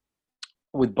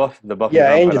 With the Buffy Yeah,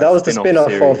 Vampire, Angel. That was the spin-off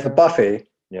spin-off series. of Buffy.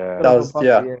 Yeah. That was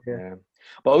yeah.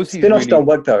 But OC is Spin-offs really don't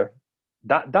work though.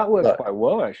 that works Like- quite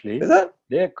well actually. Is that?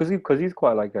 Yeah, because he's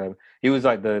quite like he was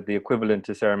like the equivalent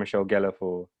to Sarah Michelle Gellar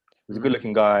for. He was a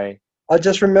good-looking guy. I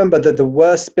just remember that the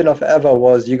worst spin-off ever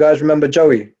was. You guys remember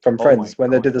Joey from Oh Friends my when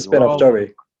they God, did the you spin-off are-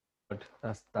 Joey?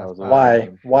 That's was bad.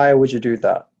 awesome. Why would you do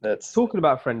that? That's Talking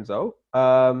about Friends though,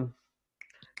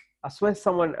 I swear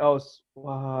someone else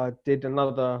did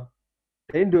another.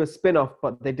 They didn't do a spin-off,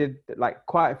 but they did like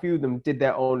quite a few of them did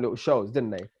their own little shows, didn't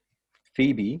they?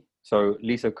 Phoebe, so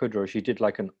Lisa Kudrow, she did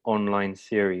like an online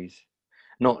series,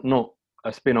 not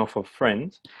a spin-off of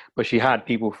Friends, but she had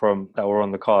people that were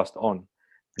on the cast on.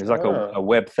 It was like a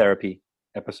web therapy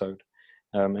episode,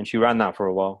 and she ran that for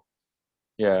a while.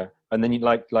 Yeah, and then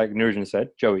like Nurjan said,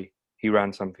 Joey, he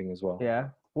ran something as well. Yeah.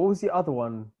 What was the other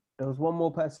one? There was one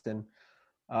more person.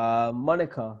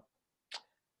 Monica.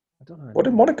 I don't know. what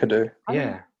did Monica do?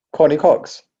 Yeah. Courtney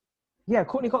Cox. Yeah,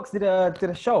 Courtney Cox did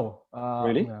a show.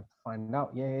 Really? I'm gonna find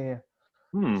out. Yeah.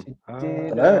 She I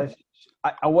did. dunno.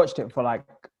 I watched it for like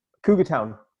Cougar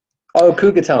Town. Oh,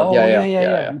 Cougar Town. Oh,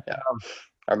 yeah.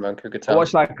 I remember Cougar I Town.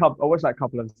 watched like a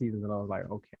couple of seasons, and I was like,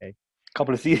 okay.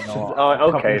 Couple of seasons. No,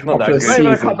 Oh, okay, it's not that couple of good. Not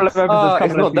even a seasons. couple of episodes.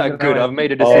 It's couple not of that seasons, good. I I've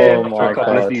made a Oh decision my after a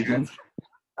couple of God. seasons.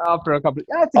 after a couple.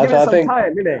 Yeah, to I give it some think-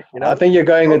 time, innit? You know. I think you're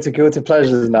going into guilty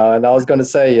pleasures now, and I was going to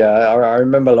say, I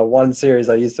remember like one series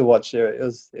I used to watch. It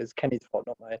was Kenny's fault,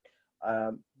 not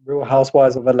mine. Real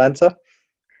Housewives of Atlanta.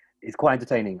 It's quite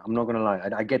entertaining. I'm not gonna lie.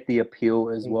 I get the appeal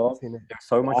as well. Seen it. There's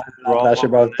so much I love that shit,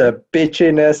 bro. The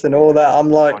bitchiness and all that. I'm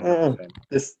like,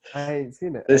 this I ain't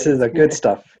seen it. is the good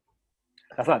stuff.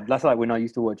 That's like when I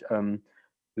used to watch.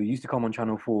 We used to come on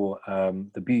Channel 4.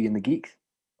 The Beauty and the Geeks.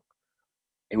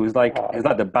 It was like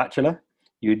The Bachelor.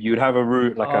 You'd have a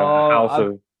route like a house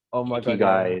of Oh my geeky god, yeah.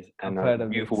 guys I've and heard of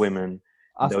beautiful this. women.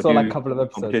 I They'll saw like a do couple of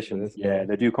episodes. of competitions. this. Yeah,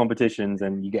 they do competitions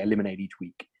and you get eliminated each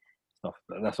week. Stuff.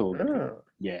 That's all.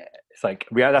 Yeah, it's like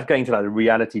that's getting to like the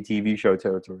reality TV show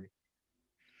territory.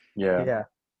 Yeah. Yeah.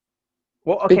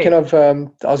 Well, okay. Speaking of, I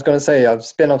was going to say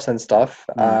spin-offs and stuff.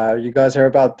 You guys hear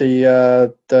about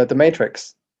the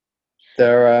Matrix?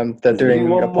 They're doing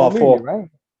one a more part 4. movie, right?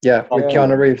 Yeah, with Yeah.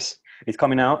 Keanu Reeves. It's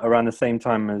coming out around the same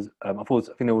time as I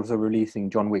think they're also releasing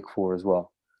John Wick 4 as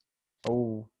well.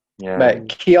 Oh. Yeah. Mate,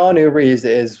 Keanu Reeves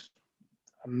is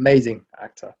amazing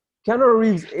actor. Keanu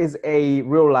Reeves is a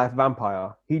real life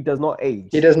vampire. He does not age.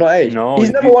 He does not age. No, He's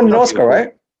he's never won an beautiful. Oscar,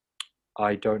 right?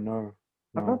 I don't know.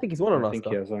 I don't think he's won an I think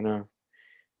Oscar. he has. I know.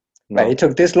 Mate, it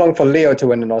took this long for Leo to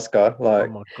win an Oscar. Oh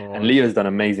Like, my god. And Leo's done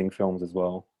amazing films as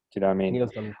well. Do you know what I mean?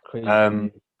 Neil's done crazy.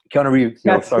 Keanu Reeves,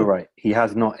 you're That's so it. right. He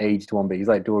has not aged one bit. He's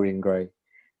like Dorian Gray.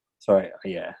 So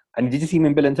yeah. And did you see him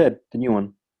in Bill and Ted, the new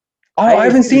one? I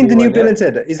haven't seen the new Bill and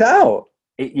Ted. Is that out?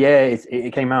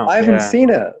 It came out. I haven't seen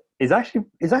it. It's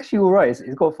actually all right.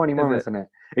 It's got funny moments it? in it.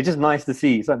 It's just nice to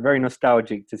see. It's like very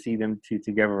nostalgic to see them two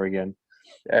together again.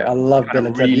 Yeah, I love Kinda Bill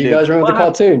and Ted. You relive- guys remember the Wow.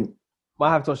 cartoon? Might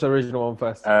have to watch the original one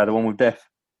first. The one with Death.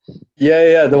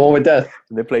 Yeah, the one with death.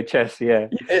 They play chess. Yeah.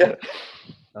 Yeah.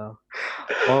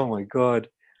 Oh my god.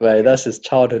 Mate, that's just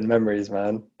childhood memories,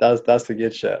 man. That's the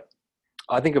good shit.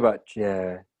 I think about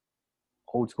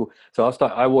old school. So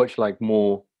I watch like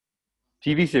more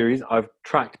TV series. I've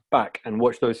tracked back and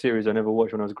watched those series I never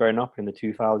watched when I was growing up in the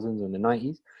 2000s and the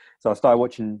 90s. So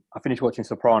I finished watching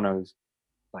Sopranos,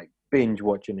 like binge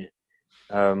watching it,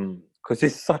 because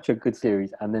it's such a good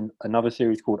series. And then another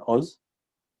series called Oz.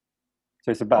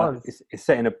 So it's about Oz. it's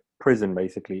set in a prison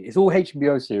basically. It's all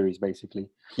HBO series basically.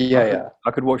 Yeah.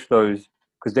 I could watch those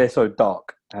because they're so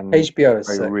dark and HBO is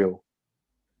very sick. real,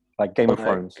 like Game of Like,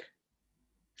 Thrones.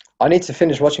 I need to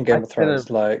finish watching Game of Thrones.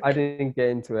 I didn't get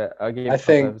into it. I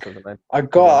think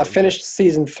I finished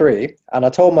season 3, and I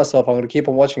told myself I'm going to keep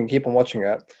on watching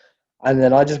it, and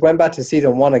then I just went back to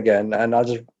season 1 again, and I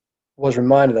just was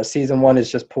reminded that season 1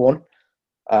 is just porn,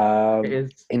 it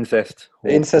is. Incest.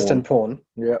 and porn.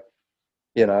 Yeah.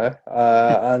 You know,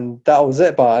 and that was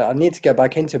it. But I need to get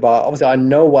back into it. But obviously, I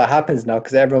know what happens now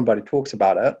because everybody talks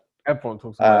about it. Everyone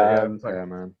talks about it. Yeah. It's like- Yeah,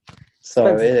 man. So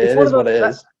Spence, it it's one is of what those- it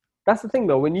is. That's the thing,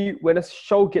 though. When a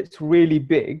show gets really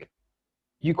big,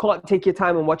 you can't take your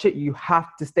time and watch it. You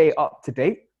have to stay up to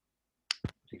date.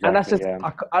 And that's just,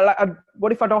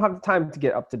 what if I don't have the time to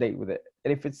get up to date with it?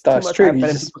 And if it's That's too much true. hype, You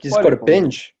then just people spoil got to it for me.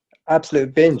 binge,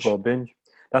 absolute binge. Got a binge.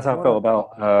 That's how I felt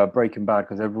about Breaking Bad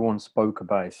because everyone spoke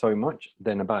about it so much.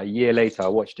 Then about a year later, I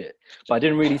watched it, but I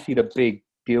didn't really see the big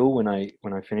deal when I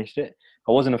finished it.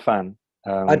 I wasn't a fan.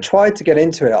 I tried to get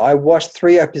into it. I watched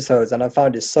 3 episodes and I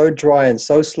found it so dry and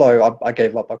so slow. I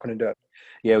gave up. I couldn't do it.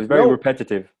 Yeah, it was very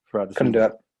repetitive throughout the Couldn't season.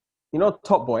 do it. You know,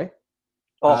 Top Boy.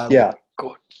 Oh Yeah.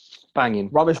 God, banging.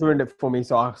 Rubbish ruined it for me,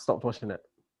 so I stopped watching it.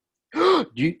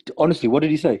 Honestly, what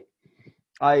did he say?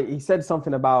 He said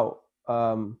something about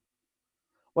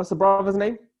what's the brother's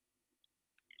name?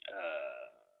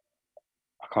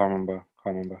 I can't remember.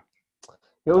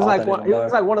 It was I like don't one, even it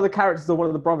was know. like one of the characters of one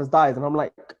of the brothers dies, and I'm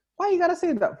like, why you gotta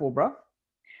say that for, bro?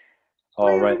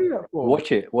 All right, Do that for?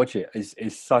 watch it.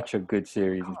 It's such a good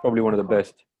series. It's probably one of the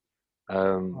best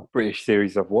British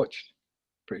series I've watched.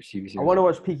 British TV series. I want to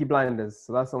watch Peaky Blinders,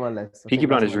 so that's on my list. Peaky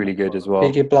Blinders is really good as well.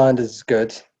 Peaky Blinders is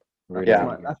good. Really Yeah.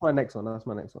 good. That's my next one.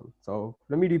 So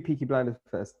let me do Peaky Blinders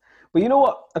first. But you know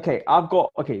what? Okay,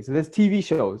 so there's TV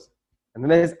shows, and then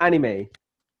there's anime,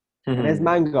 and there's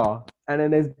manga, and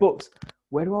then there's books.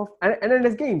 And then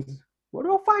there's games. Where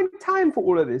do I find time for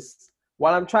all of this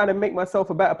while I'm trying to make myself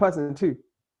a better person too?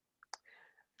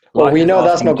 Well, Life we is know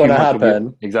that's asking not too going to much of you.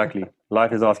 happen. Exactly.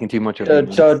 Life is asking too much of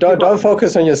you. So don't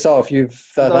focus on yourself.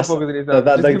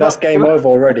 That's game over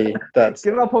already. That's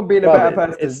Give up on being a better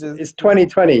person. It's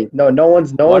 2020. No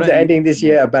one's ending this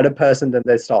year a better person than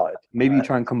they started. Maybe you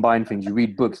try and combine things. You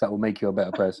read books that will make you a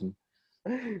better person.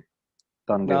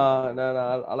 Done deal.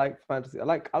 No. I like fantasy. I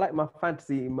like my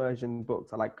fantasy immersion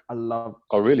books. I love.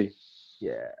 Oh, really?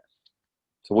 Yeah.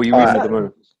 So what are you reading at the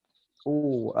moment?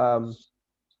 Oh,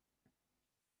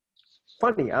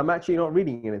 funny. I'm actually not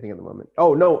reading anything at the moment.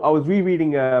 Oh no, I was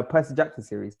rereading Percy Jackson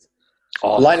series.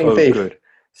 Oh, Lightning so Thief. Good.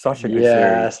 Such a good series.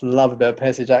 Yes, love a bit of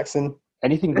Percy Jackson.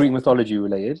 Anything Greek mythology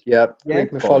related? Yep. Yeah.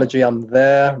 Greek mythology, I'm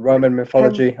there. Roman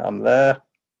mythology, I'm there.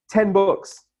 10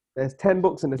 books. There's 10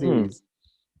 books in the series.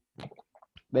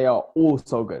 They are all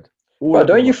so good. But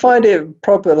don't you find it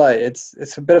proper? Like it's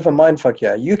a bit of a mindfuck.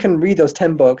 Yeah, you can read those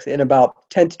 10 books in about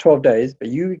 10 to 12 days, but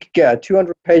you could get a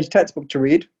 200-page textbook to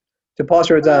read to pass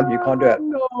your exam. You can't do it.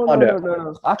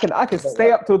 No. I can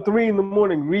stay up till 3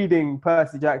 a.m. reading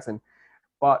Percy Jackson,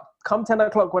 but come 10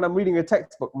 o'clock when I'm reading a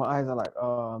textbook, my eyes are like,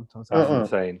 oh, I'm so tired.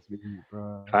 That's insane.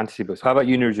 Fantasy books. How about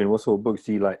you, Nurjan? What sort of books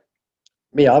do you like?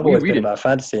 Me, I've always been about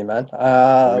fantasy, man.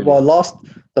 Well,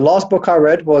 the last book I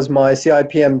read was my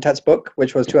CIPM textbook,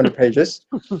 which was 200 pages.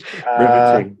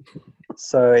 Riveting.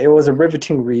 So it was a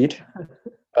riveting read,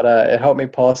 but it helped me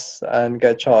pass and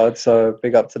get chartered. So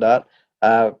big up to that.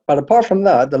 But apart from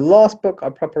that, the last book I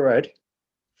proper read,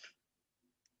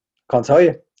 can't tell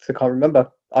you. I can't remember.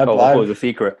 I thought it was a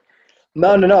secret.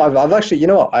 No. I've actually, you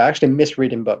know what? I actually miss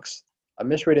reading books. I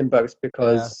miss reading books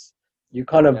because you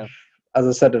kind of, as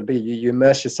I said, you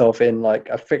immerse yourself in like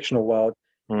a fictional world,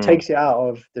 takes you out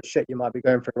of the shit you might be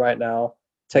going through right now,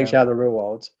 takes you out of the real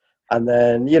world. And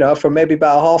then, for maybe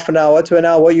about half an hour to an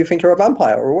hour, you think you're a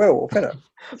vampire or a werewolf,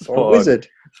 or a wizard.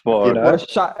 Or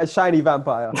a shiny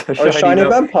vampire. Or a shiny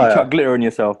vampire. You chuck glitter on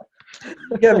yourself.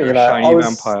 You get me? Like, shiny I was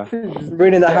vampire.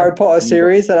 reading the Harry Potter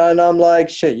series, and I'm like,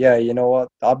 shit, yeah, you know what?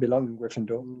 I belong in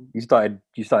Gryffindor. You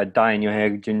started dyeing your hair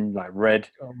like red.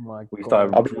 Oh my God.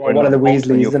 Started I'll be one of the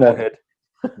Weasleys, isn't it?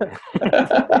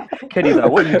 Kenny's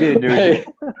like, what you did, dude?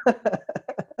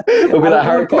 It'll be like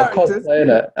Harry Potter cosplay,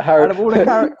 innit? Out of all the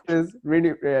characters,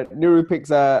 Nuru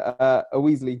picks a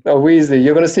Weasley. A Weasley.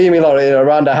 You're going to see me like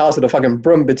around the house with a fucking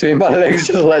broom between my legs,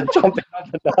 just like jumping up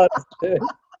and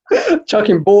down,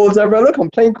 chucking balls everywhere. Look, I'm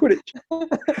playing Quidditch.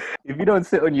 If you don't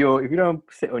sit on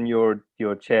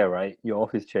your chair, right, your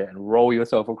office chair, and roll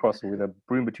yourself across with a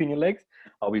broom between your legs,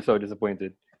 I'll be so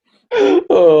disappointed.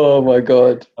 Oh my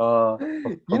God.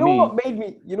 You know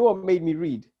what made me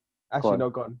read? Actually, no,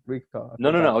 go on.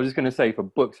 No. I was just going to say for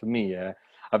books, for me, I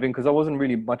think because I wasn't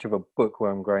really much of a book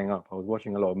where I'm growing up. I was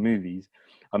watching a lot of movies.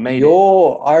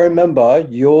 I remember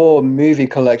your movie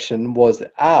collection was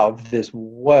out of this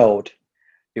world.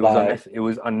 It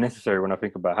was unnecessary when I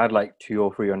think about it. I had like 200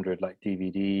 or 300 like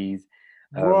DVDs.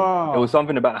 Wow. It was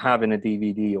something about having a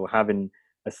DVD or having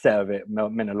a set of it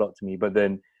meant a lot to me. But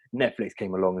then Netflix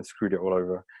came along and screwed it all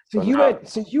over. So you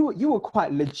were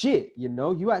quite legit,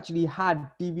 You actually had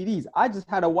DVDs. I just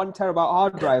had a 1 terabyte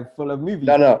hard drive full of movies.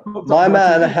 No. My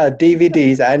man had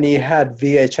DVDs and he had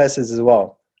VHSs as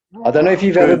well. I don't know if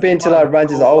you've ever been to like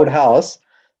Randy's old house.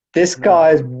 This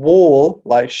guy's wall,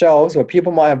 like shelves where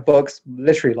people might have books,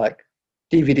 literally like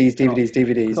DVDs.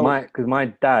 Because my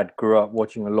dad grew up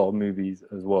watching a lot of movies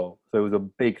as well. So it was a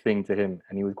big thing to him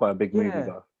and he was quite a big movie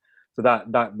buff. So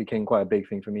that became quite a big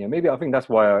thing for me. And maybe I think that's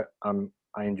why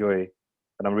I enjoy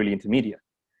and I'm really into media.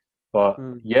 But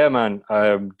yeah, man,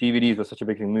 DVDs were such a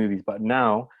big thing, movies. But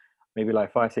now, maybe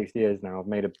like 5-6 years now, I've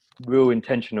made a real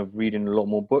intention of reading a lot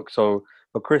more books. So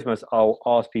for Christmas, I'll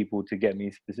ask people to get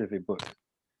me specific books.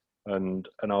 and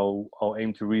I'll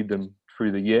aim to read them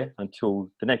through the year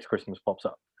until the next Christmas pops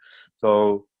up.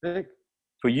 So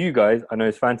for you guys, I know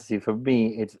it's fantasy. For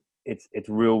me, it's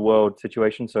real world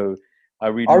situation. So I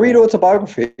read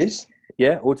autobiographies.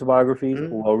 Yeah, autobiographies,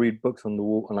 or I'll read books on the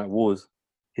war, on like wars,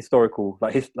 historical,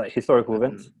 historical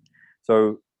events.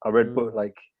 So I read book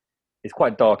like, it's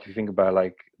quite dark if you think about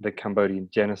like the Cambodian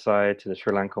genocide to the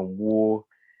Sri Lankan war,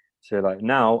 to like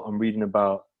now I'm reading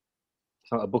about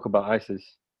a book about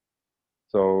ISIS.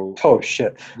 So oh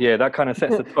shit, yeah, that kind of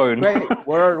sets the tone. Great.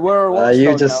 We're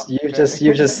you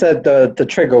just said the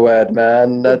trigger word,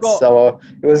 man. That's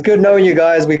it was good knowing you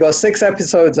guys. We got 6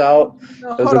 episodes out.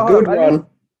 No, it was a good run.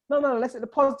 No, let's hit the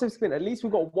positive spin. At least we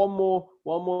got one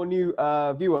more new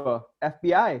viewer.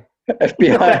 FBI.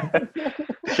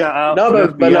 Shout out. No,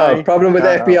 but no problem with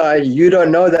the FBI. You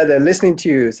don't know that they're listening to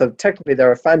you, so technically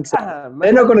they're a fan.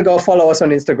 They're not going to go follow us on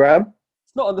Instagram.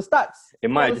 It's not on the stats. It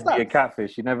might just be a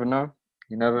catfish. You never know.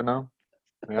 You never know.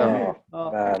 Yeah.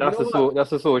 That's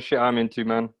the sort of shit I'm into,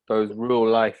 man. Those real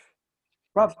life.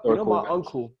 Bruv, you know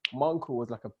my uncle was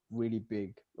like a really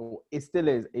big, or it still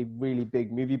is a really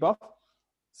big movie buff.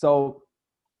 So,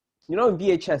 you know, in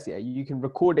VHS, yeah, you can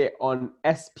record it on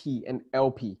SP and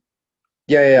LP.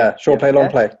 Yeah. Short play, long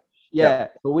play. Yeah.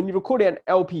 But when you record it on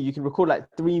LP, you can record like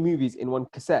 3 movies in one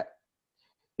cassette.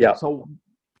 Yeah. So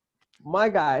my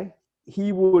guy,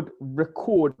 he would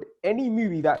record any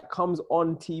movie that comes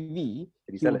on TV.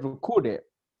 He would record it.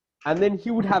 And then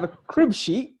he would have a crib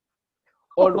sheet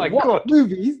on what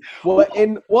movies were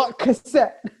in what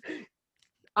cassette.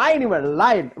 I ain't even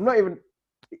lying. I'm not even...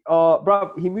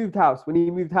 bro, he moved house. When he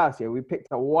moved house, yeah, we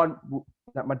picked up one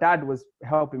that my dad was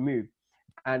helping move,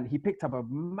 and he picked up a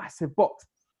massive box.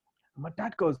 And my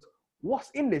dad goes, "What's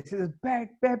in this? It's bare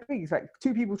big. It's like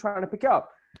 2 people trying to pick it up."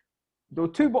 There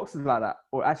were 2 boxes like that,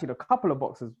 or actually a couple of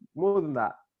boxes, more than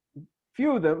that.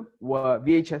 Few of them were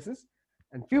VHSs,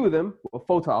 and few of them were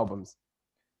photo albums.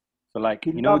 So, like,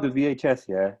 you know, the VHS,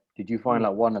 yeah. Did you find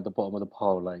like one at the bottom of the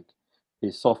pile, like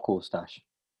his softcore stash?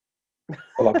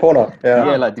 Or like porno, yeah.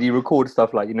 Yeah, like did he record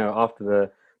stuff like, you know, after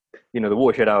the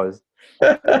watershed hours?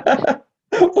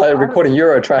 Like recording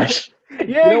Eurotrash.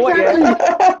 Yeah, you know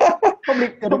exactly.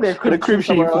 Probably a crib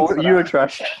sheet for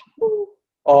Eurotrash.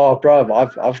 Oh, bro,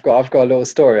 I've got a little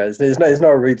story. It's not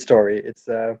a read story. It's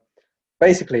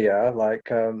basically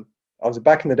like I was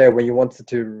back in the day when you wanted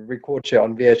to record shit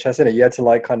on VHS in it. You had to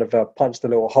like kind of punch the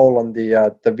little hole on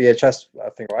the VHS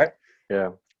thing, right? Yeah.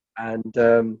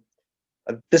 And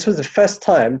this was the first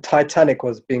time Titanic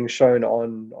was being shown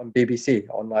on BBC,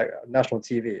 on like national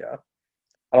TV, yeah.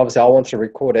 And obviously I wanted to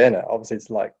record it in it. Obviously it's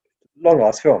like long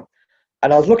last film.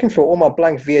 And I was looking for all my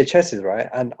blank VHSs, right?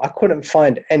 And I couldn't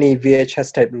find any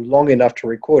VHS tape long enough to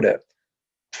record it.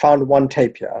 Found one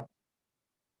tape, yeah.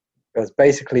 It was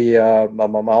basically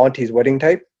my auntie's wedding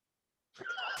tape.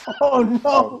 Oh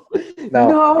no! Now,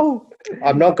 no!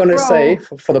 I'm not going to say,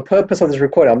 for the purpose of this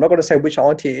recording, I'm not going to say which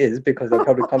auntie it is because they'll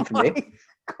probably come for me.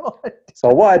 God. So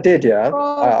what I did, yeah,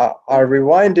 I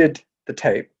rewinded the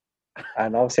tape,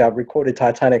 and obviously I recorded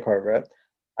Titanic over it.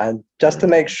 And just to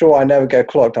make sure I never get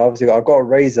clocked, obviously I got a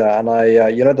razor, and I,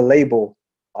 you know, the label,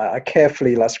 I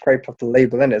carefully like scraped off the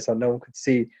label in it so no one could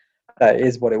see that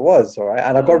is what it was, all right?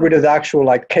 And I got rid of the actual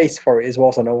like case for it as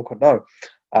well so no one could know.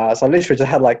 So I literally just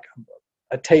had like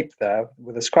a tape there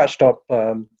with a scratched up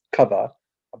cover,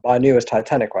 but I knew it was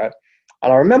Titanic, right?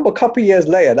 And I remember a couple of years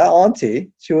later, that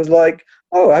auntie, she was like,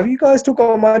 "Oh, have you guys still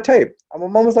got my tape?" And my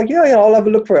mum was like, yeah, I'll have a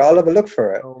look for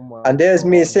it. Oh, and there's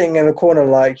me sitting in the corner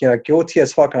like, you know, guilty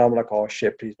as fuck. And I'm like, oh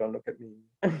shit, please don't look at me.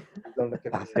 Don't look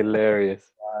at me. That's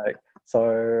hilarious. Like,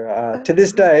 so to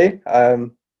this day,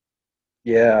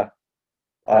 yeah,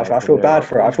 I feel bad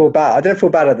for it. I feel bad. I didn't feel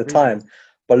bad at the time.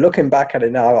 But looking back at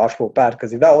it now, I feel bad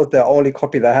because if that was the only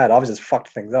copy they had, I was just fucked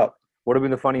things up. What would have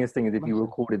been the funniest thing is if you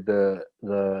recorded the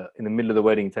in the middle of the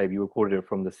wedding tape, you recorded it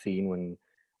from the scene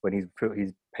when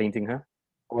he's painting her.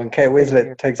 When Kate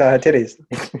Winslet takes out her titties.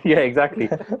 Yeah, exactly.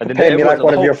 And then paint me like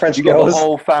one of your French girls. Got the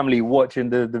whole family watching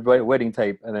the wedding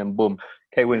tape, and then boom,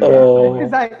 Kate Winslet. Oh.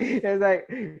 It's like,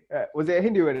 was it a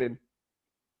Hindu wedding?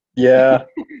 Yeah.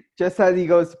 Just as he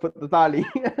goes to put the thali.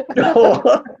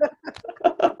 Oh.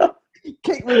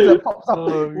 Kate Winslet pops up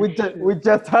with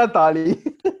just her thali.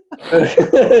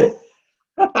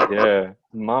 Yeah,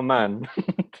 my man.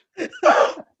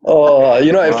 Oh,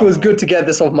 you know, it feels good to get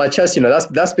this off my chest. You know,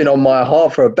 that's been on my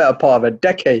heart for a better part of a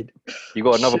decade. You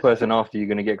got another person after you're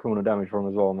gonna get criminal damage from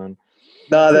as well, man.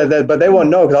 No, but they won't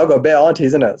know because I've got bare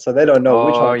aunties in it, so they don't know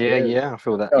which one. Oh yeah, I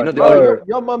feel that. You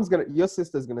know, your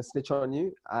sister's gonna snitch on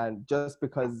you, and just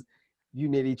because you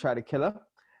nearly tried to kill her,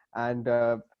 and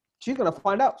she's gonna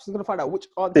find out. She's gonna find out which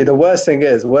auntie. See, the worst thing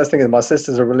is, my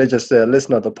sister's a religious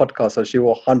listener of the podcast, so she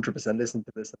will 100% listen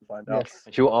to this and find out. Yes.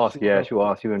 She'll ask, she'll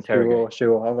ask, she'll interrogate. She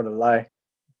will. I'm gonna lie.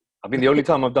 I think the only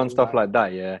time I've done stuff like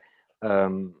that,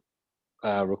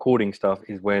 recording stuff,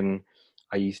 is when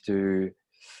I used to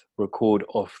record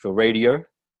off the radio.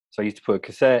 So I used to put a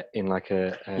cassette in like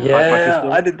a hi-fi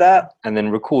system, I did that, and then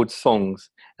record songs,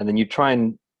 and then you try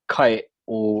and cut it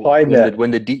or Find it.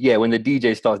 when the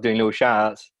DJ starts doing little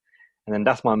shout outs, and then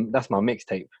that's my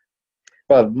mixtape.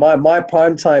 But my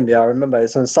prime time, I remember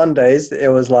it's on Sundays. It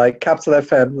was like Capital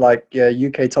FM, like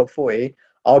UK Top 40.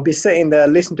 I'll be sitting there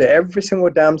listening to every single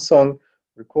damn song,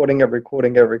 recording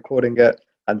it,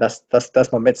 and that's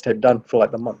my mixtape done for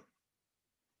like the month.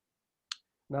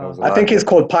 No. I think it's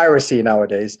called piracy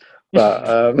nowadays,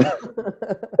 but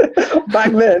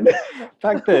back then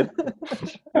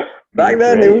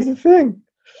it was a thing.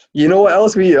 You know what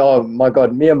else oh my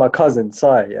god, me and my cousin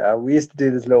Sai, we used to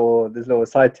do this little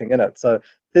side thing, innit? So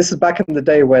this is back in the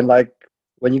day when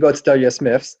you go to W.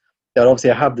 Smith's, they'll obviously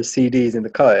have the CDs in the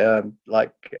cut,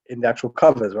 like in the actual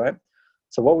covers, right?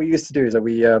 So what we used to do is that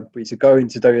we used to go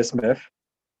into W. Smith,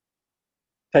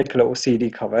 take a little CD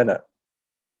cover, innit?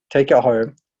 Take it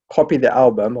home, copy the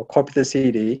album or copy the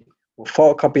CD, we'll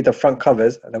photocopy the front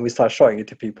covers, and then we start showing it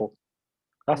to people.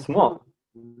 That's smart.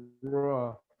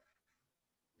 Bruh.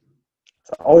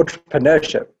 It's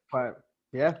entrepreneurship. But,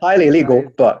 yeah. Highly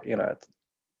illegal, but it's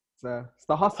the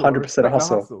hustle. 100%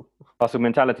 hustle. Hustle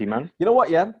mentality, man. You know what?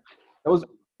 Yeah, it was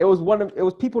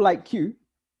people like you.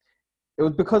 It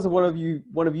was because of one of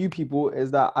you people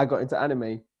is that I got into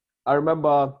anime. I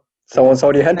remember. Someone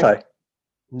sold you hentai?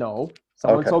 No,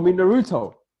 someone told me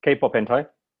Naruto. K-pop hentai?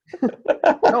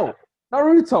 No,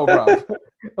 Naruto, bro.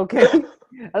 Okay,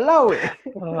 allow it.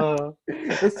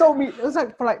 They sold me. It was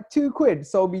like for like £2.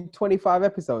 Sold me 25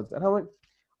 episodes, and I went,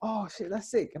 "Oh shit, that's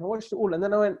sick!" And I watched it all, and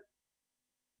then I went,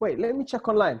 "Wait, let me check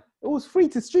online." It was free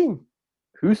to stream.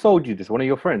 Who sold you this? One of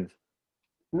your friends?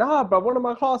 Nah, bro. One of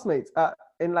my classmates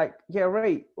in like year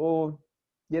 8 or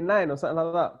year 9 or something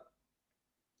like that.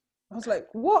 I was like,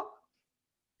 "What?"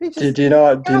 Do you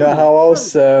know how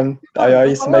else I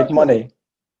used to make money?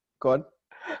 God.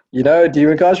 Do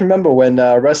you guys remember when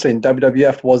wrestling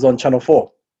WWF was on Channel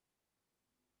 4?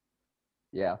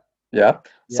 Yeah. Yeah.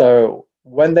 So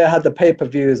when they had the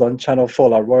pay-per-views on Channel 4,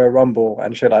 like Royal Rumble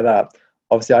and shit like that,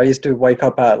 obviously I used to wake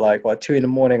up at like 2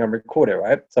 a.m. and record it,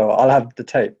 right? So I'll have the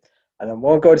tape, and then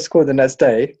when I go to school the next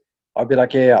day, I'll be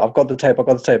like, yeah, I've got the tape.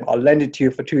 I'll lend it to you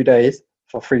for 2 days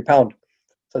for £3.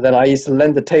 So then I used to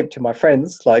lend the tape to my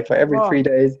friends, like for every 3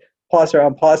 days, pass it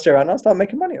around. I'll start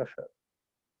making money off it.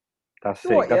 That's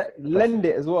sick. Lend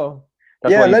it as well.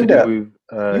 Lend it. With,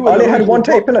 I only had one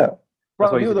tape, innit?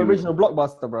 Bro, you were the original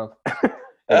Blockbuster, bro.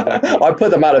 I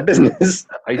put them out of business.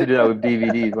 I used to do that with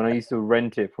DVDs. When I used to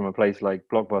rent it from a place like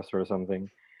Blockbuster or something,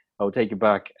 I would take it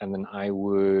back, and then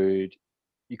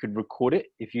you could record it.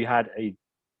 If you had a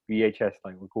VHS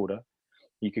like recorder,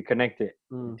 you could connect it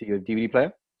to your DVD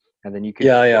player, and then you could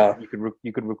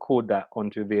you could record that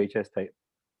onto a VHS tape,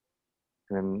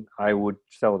 and I would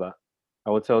sell that. I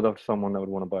would sell that to someone that would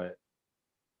want to buy it.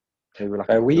 They were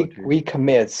like, we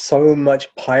committed so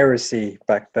much piracy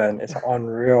back then. It's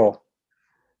unreal.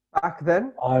 Back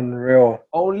then? Unreal.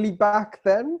 Only back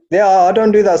then? Yeah, I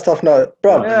don't do that stuff now,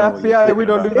 bro. Yeah, we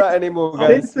don't do that anymore,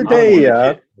 guys.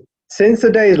 Since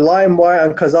the day LimeWire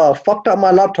and Kazaa fucked up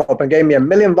my laptop and gave me 1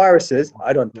 million viruses,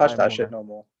 I don't touch that shit no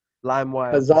more.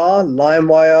 LimeWire. Kazaa,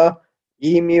 LimeWire,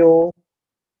 Email,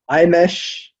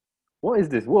 iMesh. What is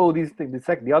this? What are these things?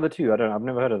 The other two, I've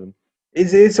never heard of them.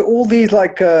 It's all these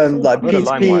like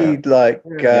PHP, like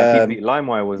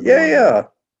LimeWire was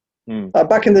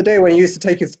back in the day when it used to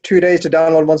take you 2 days to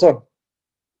download one song.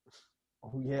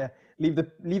 Oh yeah, leave the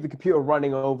computer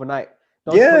running overnight.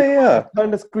 Turn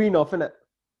the screen off, innit?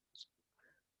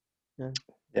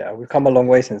 Yeah, we've come a long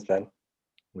way since then.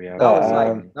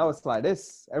 Now it's like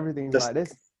this. Everything's like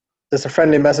this. Just a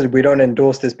friendly message. We don't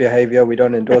endorse this behavior. We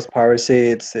don't endorse piracy.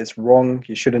 It's wrong.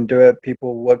 You shouldn't do it.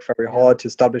 People work very hard to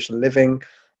establish a living.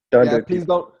 Don't do it. Please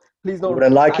don't. You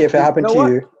wouldn't like it if it happened to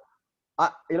you.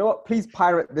 You know what? Please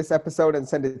pirate this episode and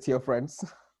send it to your friends.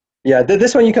 Yeah,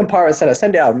 this one you can pirate and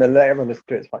send it out. Let everyone listen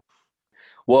to it. It's fine.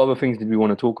 What other things did we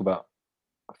want to talk about?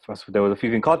 First, there was a few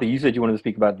things. Carter, you said you wanted to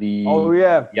speak about the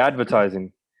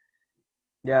advertising.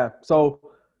 Yeah. So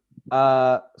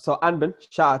Anban,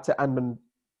 shout out to Anban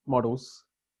Models.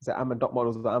 Is it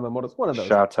Anban.models or Anban Models? One of those.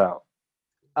 Shout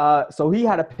out. So he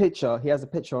had a picture. He has a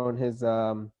picture on his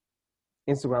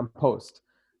Instagram post,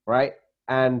 right?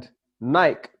 And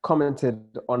Nike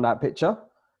commented on that picture,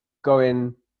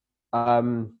 going,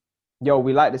 "Yo,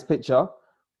 we like this picture.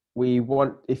 we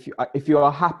want, if you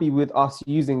are happy with us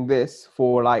using this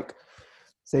for like,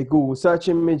 say, Google search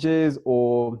images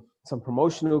or some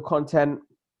promotional content,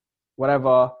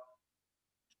 whatever,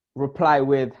 reply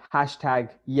with hashtag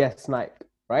yes Nike,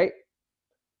 right?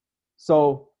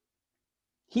 So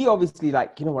he obviously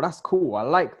like, you know what, that's cool. I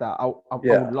like that. I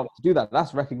would love to do that.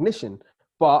 That's recognition.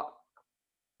 But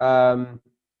the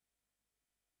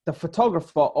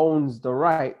photographer owns the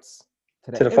rights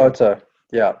to the photo.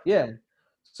 Yeah. Yeah.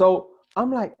 So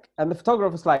I'm like, and the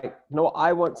photographer's like, no,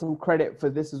 I want some credit for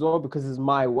this as well because it's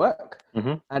my work.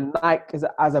 Mm-hmm. And Nike,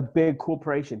 as a big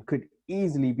corporation, could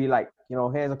easily be like, you know,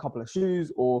 here's a couple of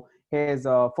shoes, or here's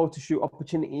a photo shoot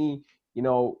opportunity. You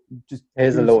know, just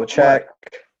here's a little check.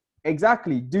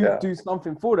 Exactly. Do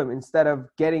something for them instead of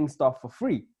getting stuff for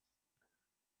free.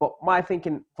 But I'm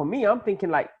thinking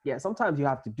like, yeah, sometimes you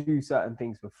have to do certain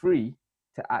things for free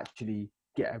to actually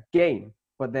get a gain.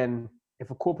 But then if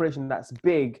a corporation that's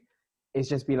big, it's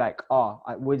just be like,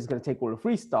 we're just going to take all the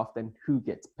free stuff, then who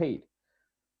gets paid?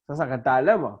 So it's like a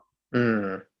dilemma.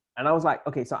 Mm. And I was like,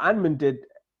 okay, so Anman did,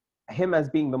 him as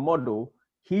being the model,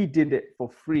 he did it for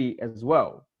free as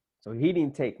well. So he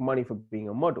didn't take money for being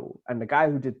a model. And the guy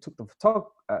who took the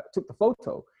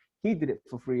photo, he did it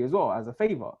for free as well as a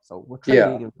favor. So we're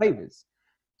trading in favors.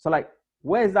 So like,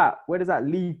 where does that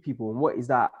leave people, and what is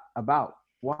that about?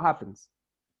 What happens?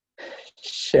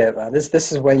 Shit, man.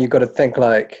 This is when you got to think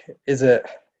like, is it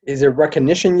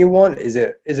recognition you want? Is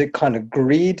it kind of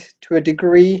greed to a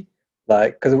degree?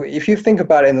 Like, because if you think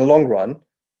about it in the long run,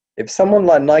 if someone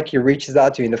like Nike reaches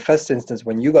out to you in the first instance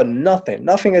when you got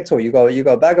nothing at all, you got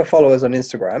a bag of followers on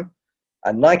Instagram,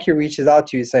 and Nike reaches out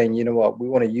to you saying, you know what, we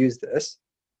want to use this.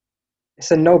 It's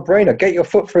a no-brainer. Get your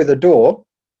foot through the door.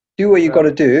 Do what you got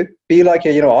to do. Be like,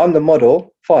 you know, I'm the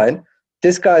model. Fine.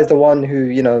 This guy is the one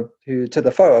who took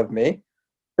the photo of me.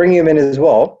 Bring him in as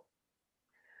well.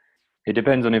 It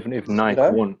depends on if Nike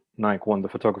want the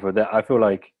photographer. That I feel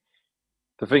like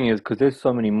the thing is, because there's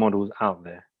so many models out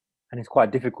there, and it's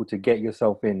quite difficult to get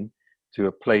yourself in to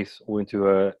a place or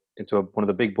into one of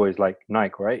the big boys like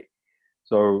Nike, right?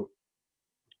 So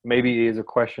maybe it is a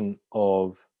question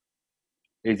of,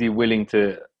 is he willing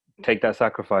to take that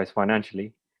sacrifice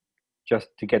financially just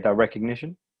to get that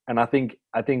recognition? And I think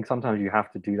sometimes you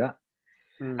have to do that.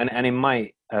 And it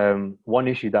might, one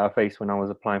issue that I faced when I was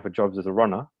applying for jobs as a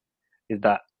runner is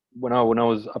that when I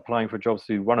was applying for jobs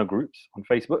through runner groups on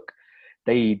Facebook,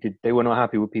 they were not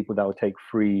happy with people that would take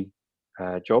free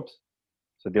jobs.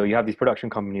 So you have these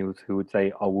production companies who would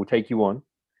say, "Oh, we'll take you on,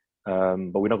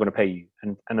 but we're not going to pay you."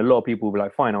 And a lot of people will be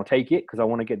like, "Fine, I'll take it because I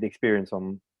want to get the experience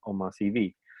on my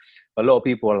CV." But a lot of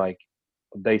people are like,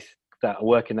 that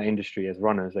work in that industry as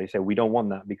runners, they say, "We don't want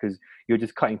that because you're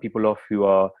just cutting people off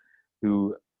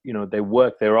who you know, they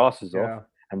work their asses off,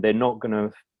 and they're not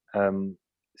going to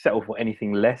settle for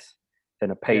anything less than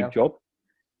a paid job."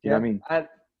 You know what I mean?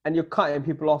 And you're cutting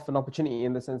people off an opportunity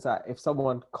in the sense that if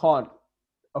someone can't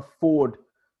afford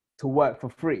to work for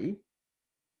free,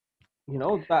 you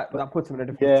know, that puts them in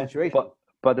a different situation.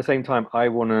 But at the same time, I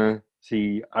want to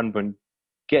see Anban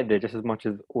get there just as much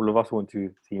as all of us want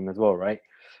to see him as well, right?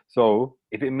 So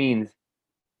if it means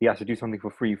he has to do something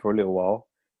for free for a little while,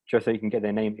 just so he can get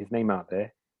his name out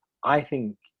there, I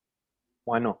think,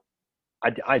 why not? I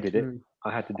did it.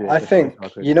 I had to do it. I think,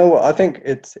 you know what, I think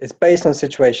it's based on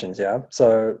situations, yeah?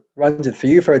 So, Ranjit, for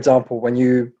you, for example, when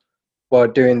you were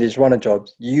doing these runner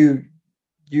jobs, you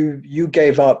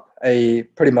gave up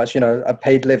pretty much, you know, a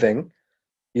paid living.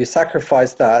 You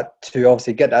sacrificed that to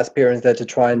obviously get that experience there to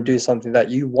try and do something that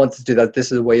you wanted to do, that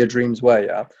this is where your dreams were,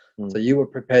 yeah? So you were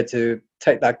prepared to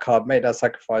take that cut, make that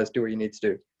sacrifice, do what you need to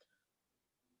do.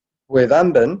 With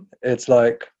Anban, it's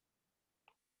like,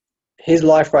 his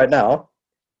life right now,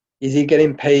 is he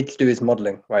getting paid to do his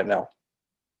modeling right now?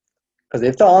 Because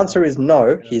if the answer is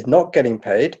no, he's not getting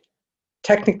paid,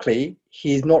 technically,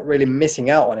 he's not really missing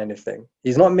out on anything.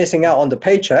 He's not missing out on the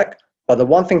paycheck, but the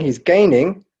one thing he's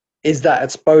gaining is that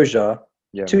exposure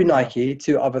to Nike,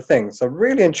 to other things. So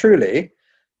really and truly,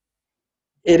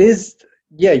 it is,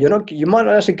 you might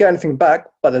not actually get anything back,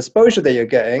 but the exposure that you're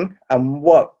getting and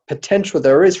what potential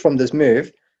there is from this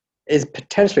move is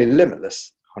potentially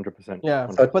limitless. 100%. Yeah,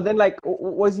 100%. But then, like,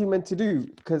 what is he meant to do?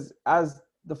 Because as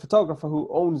the photographer who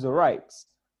owns the rights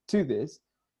to this,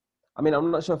 I mean,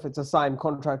 I'm not sure if it's a signed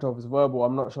contract or if it's verbal.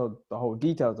 I'm not sure the whole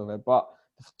details of it. But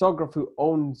the photographer who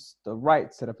owns the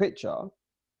rights to the picture,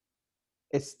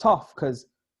 it's tough because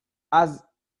as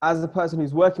the person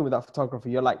who's working with that photographer,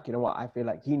 you're like, you know what? I feel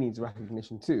like he needs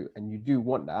recognition too, and you do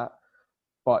want that,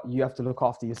 but you have to look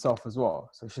after yourself as well.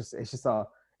 So it's just a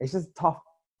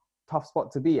tough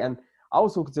spot to be. And I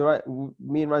was talking to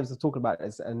me and Raj were talking about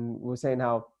this, and we were saying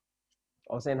how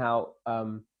I was saying how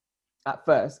at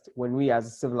first, when we as a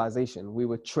civilization, we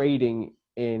were trading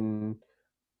in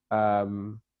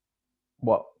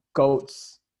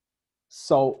goats,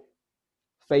 salt,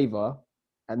 favor,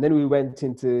 and then we went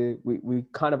into we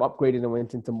kind of upgraded and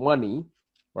went into money,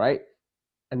 right?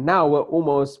 And now we're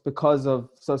almost, because of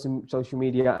social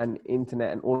media and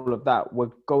internet and all of that,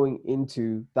 we're going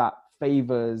into that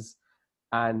favors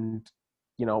and,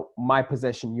 you know, my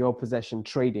possession, your possession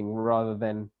trading, rather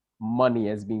than money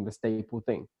as being the staple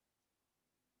thing.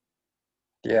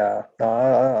 Yeah,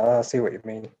 no, I see what you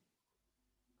mean.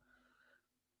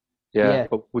 Yeah.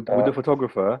 But with the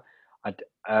photographer,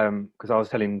 because I was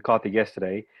telling Karthik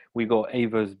yesterday, we got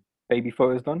Ava's baby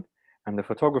photos done, and the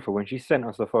photographer, when she sent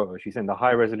us the photo, she sent the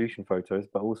high resolution photos,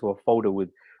 but also a folder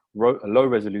with a low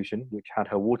resolution, which had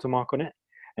her watermark on it.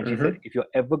 And she said, if you're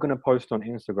ever going to post on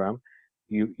Instagram,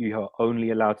 you are only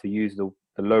allowed to use the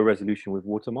low resolution with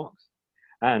watermarks,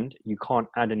 and you can't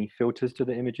add any filters to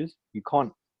the images. You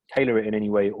can't tailor it in any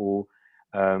way or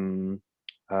do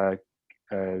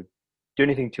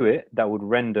anything to it that would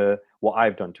render what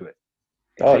I've done to it.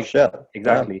 Shit.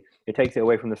 Exactly. Damn. It takes it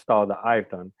away from the style that I've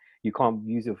done. You can't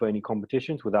use it for any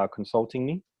competitions without consulting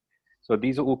me. So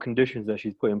these are all conditions that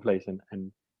she's put in place, and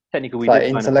technically we did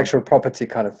intellectual property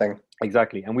kind of thing.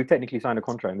 Exactly, and we've technically signed a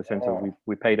contract in the sense of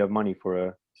we paid her money for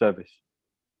a service.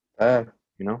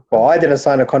 You know. Well, I didn't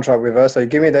sign a contract with her, so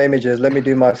give me the images, let me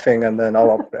do my thing, and then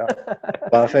I'll up it up.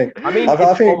 But I think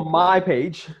on my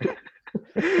page.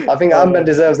 I think Amber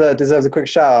deserves a quick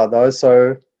shout out though.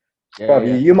 So,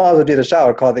 you might as well do the shout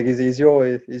out, Karthik. He's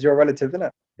your relative, isn't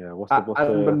it? Yeah. What's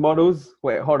the models?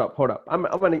 Wait, hold up. I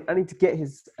need to get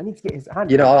his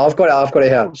hand. You know, I've got it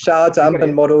here. Shout out to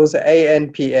Ampen Models,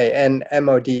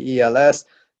 ANPANMODELS.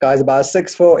 Guy's about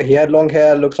 6 foot. He had long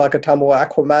hair, looks like a Tamil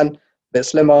Aquaman, bit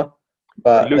slimmer.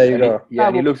 But there you go.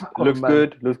 He looks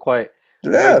good. Looks quite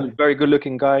very good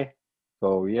looking guy.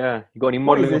 So yeah, you got any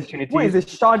modeling opportunities? What is this?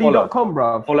 Shardy.com,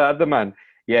 bro. Follow at the man.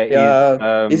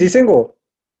 Yeah. Is he single?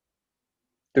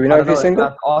 Do we know if he's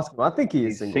single? Ask him. I think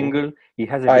he's single. He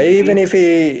has even if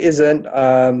he isn't,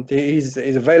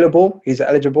 he's available. He's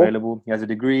eligible. He has a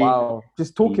degree. Wow.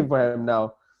 Just talking for him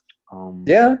now.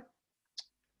 Yeah.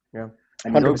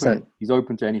 100%. He's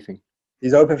open to anything.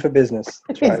 He's open for business.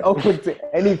 He's open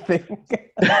to anything.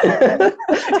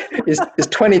 It's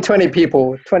 2020,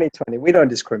 people. 2020. We don't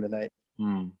discriminate.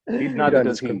 He doesn't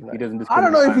discriminate. I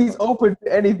don't know if he's open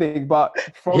to anything, but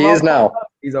he is now.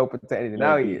 He's open to anything.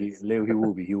 Now he is. He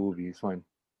will be. He's fine.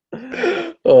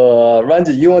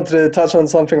 Randy, you wanted to touch on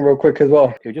something real quick as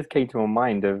well. It just came to my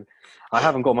mind of I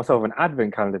haven't got myself an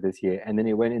advent calendar this year, and then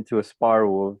it went into a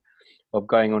spiral of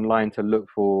going online to look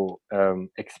for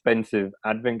expensive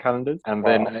advent calendars, and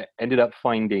then I ended up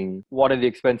finding one of the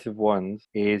expensive ones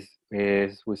is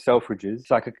with Selfridges.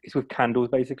 It's with candles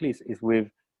basically. It's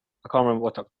with, I can't remember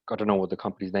I don't know what the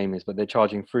company's name is, but they're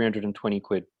charging 320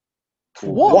 quid.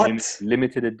 What?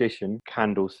 Limited edition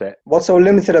candle set. What's so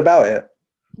limited about it?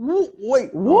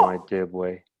 Wait, what? No idea,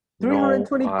 boy.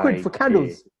 320 quid for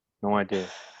candles? No idea.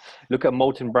 Look at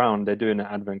Molton Brown. They're doing an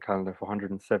advent calendar for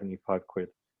 175 quid.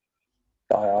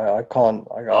 I can't.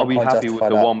 I'll be happy with the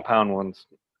 £1 ones.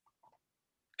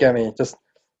 Get me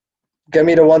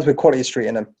the ones with Quality Street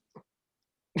in them.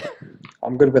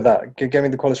 I'm good with that. Get me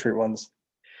the Quality Street ones.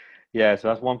 Yeah, so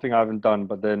that's one thing I haven't done.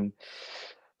 But then,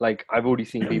 like, I've already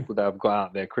seen people that have got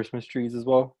out their Christmas trees as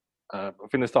well. I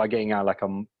think they started getting out like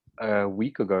a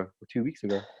week ago or 2 weeks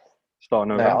ago.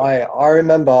 I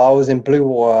remember I was in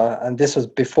Bluewater, and this was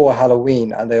before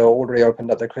Halloween, and they already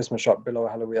opened up their Christmas shop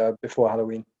before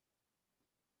Halloween.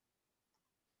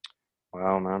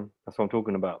 Wow, man, that's what I'm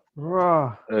talking about.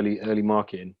 Early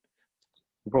marketing.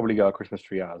 We'll probably get our Christmas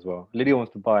tree out as well. Lydia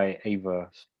wants to buy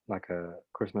Ava like a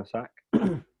Christmas sack.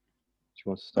 She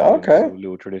wants to start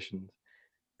little traditions.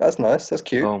 That's nice. That's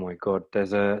cute. Oh my god,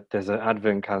 there's an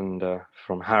advent calendar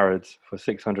from Harrods for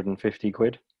 650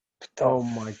 quid. Oh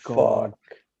my god.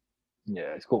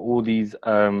 Yeah, it's got all these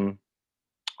home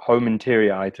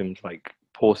interior items like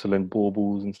porcelain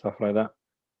baubles and stuff like that.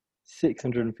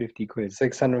 650 quid.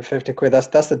 650 quid.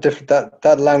 That's the different.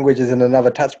 That language is in another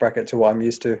tax bracket to what I'm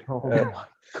used to. Oh my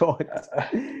god!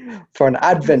 For an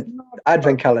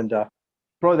advent calendar.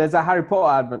 Bro, there's a Harry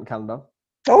Potter advent calendar.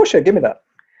 Oh shit! Give me that.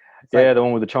 The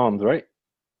one with the charms, right?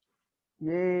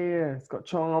 Yeah, it's got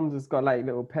charms. It's got like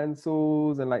little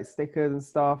pencils and like stickers and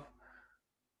stuff.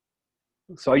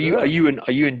 So are you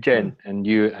and Jen and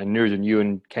you and Nurs and you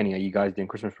and Kenny, are you guys doing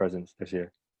Christmas presents this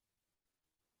year?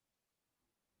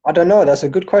 I don't know. That's a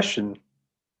good question.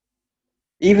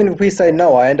 Even if we say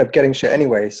no, I end up getting shit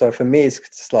anyway. So for me, it's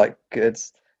just like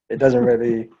it doesn't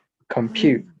really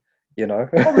compute, you know.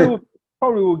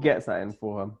 probably will get something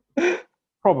for her.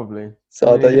 Probably.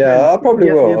 So It yeah, depends. I probably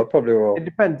Yes, will. yeah. I probably will. It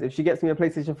depends. If she gets me a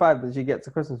PlayStation 5, then she gets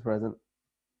a Christmas present.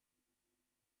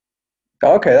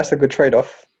 Okay, that's a good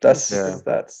trade-off. That's Yeah.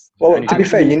 well. To be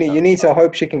fair, Actually, you need to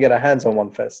hope she can get her hands on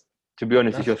one first. To be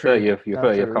honest, it's your 30th. Your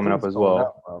 30th coming up as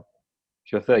well.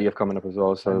 It's your 30th coming up as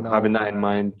well. So having that in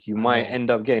mind, you might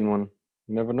end up getting one.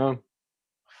 You never know.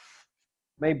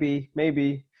 Maybe.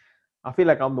 I feel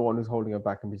like I'm the one who's holding her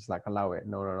back and be just like, allow it.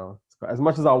 No. As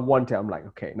much as I want it, I'm like,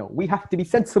 okay, no, we have to be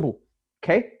sensible.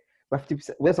 Okay? We have to be.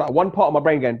 There's like one part of my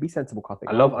brain going, be sensible, Karthik.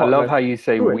 I love how you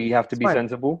say we have to be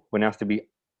sensible when it has to be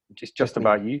just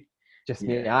about you. Just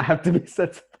me. I have to be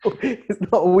sensible. It's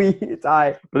not we, it's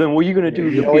I. But then what are you going to do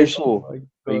with your PS4?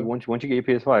 Once you get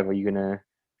your PS5, are you going to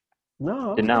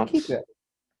denounce? I'll keep it.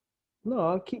 No,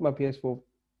 I'll keep my PS4.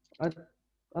 I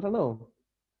don't know.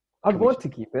 I'd want to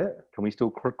keep it. Can we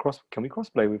still can we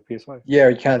crossplay with PS5? Yeah,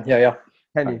 you can. Yeah.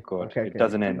 Can you? God, Okay, it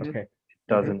doesn't end. Okay. It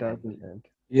doesn't end.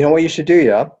 You know what you should do,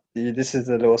 yeah? This is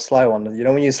a little sly one. You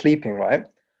know when you're sleeping, right?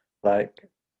 Like,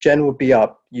 Jen will be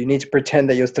up. You need to pretend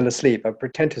that you're still asleep.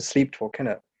 Pretend to sleep talk,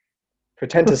 innit?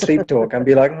 Pretend to sleep talk and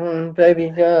be like,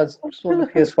 baby, yeah, I just want the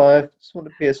PS5. Just want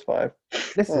the PS5.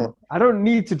 Listen, I don't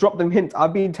need to drop them hints.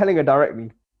 I've been telling her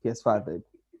directly. PS5, babe.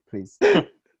 Please.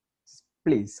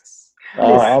 Please.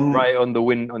 Right on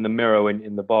the mirror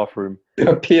in the bathroom.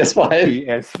 PS5.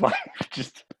 PS5.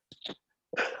 Just.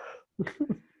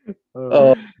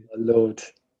 Oh my Lord.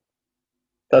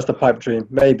 That's the pipe dream.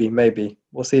 Maybe.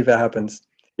 We'll see if it happens.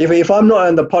 If I'm not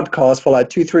on the podcast for like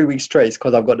 2-3 weeks straight, it's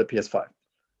because I've got the PS5.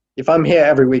 If I'm here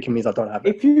every week, it means I don't have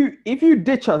it. If you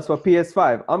ditch us for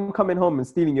PS5, I'm coming home and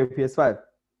stealing your PS5.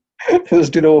 Let's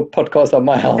do the podcast at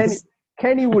my house.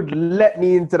 Kenny would let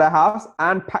me into the house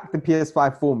and pack the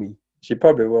PS5 for me. She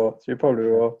probably will.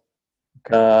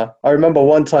 Okay. I remember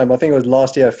one time, I think it was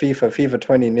last year, FIFA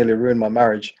 20 nearly ruined my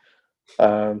marriage.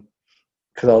 Because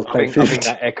I was playing FIFA. I think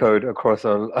that echoed across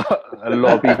a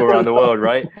lot of people around the world,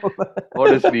 right?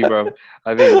 Honestly, bro.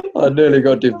 I nearly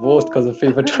got divorced because of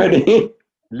FIFA 20.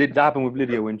 That happened with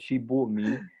Lydia when she bought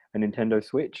me a Nintendo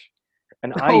Switch.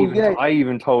 And I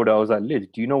even told her, I was like,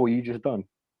 Lyd, do you know what you just done?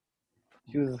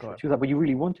 She was like, but you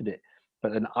really wanted it.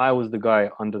 But then I was the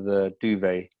guy under the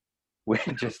duvet with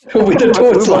the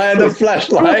torchlight and the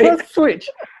flashlight. Switch,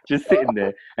 just sitting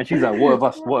there. And she's like, what have I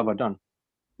done?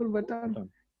 What have I done?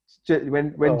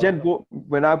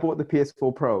 When I bought the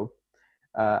PS4 Pro,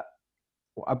 I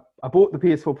bought the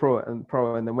PS4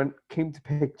 Pro and then when came to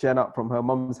pick Jen up from her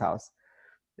mum's house,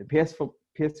 the PS4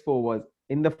 was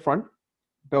in the front,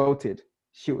 belted.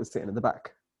 She was sitting in the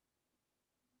back.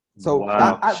 So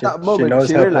at that moment,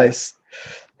 she realized.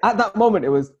 At that moment, it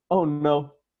was, oh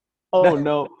no.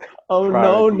 No.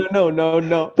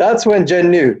 That's when Jen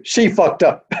knew she fucked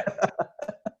up.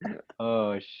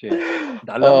 Oh shit!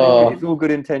 I love it. It's all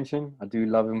good intention. I do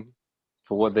love them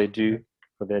for what they do,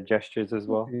 for their gestures as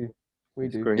well. We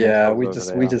do. Yeah, we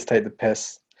just take the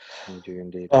piss. We do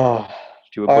indeed. Oh.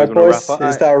 Do you boys want to wrap up?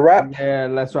 Is that a wrap? Yeah,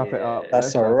 let's wrap it up.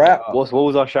 That's a wrap. What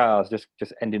was our shout outs?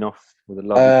 Just ending off with a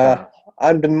lovely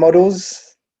Anben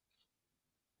Models.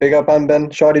 Big up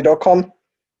AnbenShardy.com.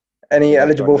 Any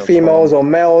eligible females or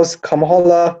males, come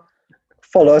holla.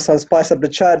 Follow us on Spice Up the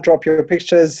Chat. Drop your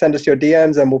pictures. Send us your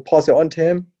DMs and we'll pass it on to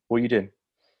him. What are you doing?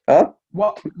 Huh?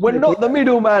 What? We're not the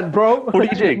middleman, bro. What are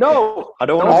you doing? No.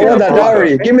 I want that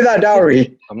dowry. Give me that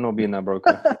dowry. I'm not being that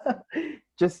broker.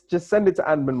 Just send it to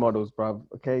Anben Models, bruv.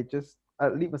 Okay, just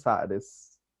leave us out of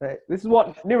this. Hey, this is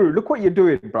what Niru. Look what you're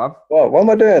doing, bruv. What am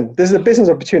I doing? This is a business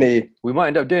opportunity. We might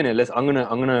end up doing it. I'm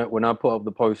gonna when I put up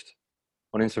the post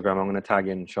on Instagram, I'm gonna tag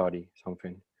in Shardy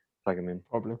something. Tag him in.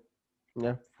 Probably.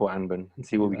 Yeah. For Anben and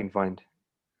see what we can find.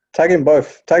 Tag in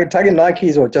both. Tag in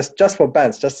Nikes or just for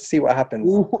bands, just to see what happens.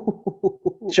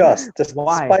 Just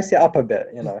spice it up a bit,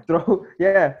 you know.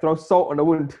 Throw salt on the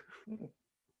wound.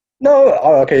 No,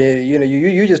 okay,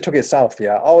 you just took it south,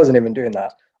 yeah. I wasn't even doing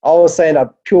that. I was saying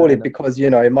that purely because,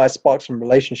 it might spark some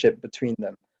relationship between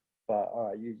them. But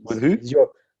with who?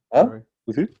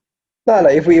 With who? No,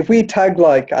 if we tag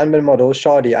like Anben Models,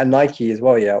 Shardy, and Nike as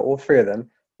well, yeah, all three of them.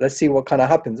 Let's see what kind of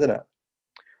happens, innit?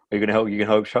 Are you gonna help? You can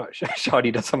hope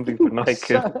Shardy does something for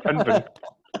Nike and Anben.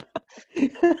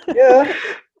 Yeah.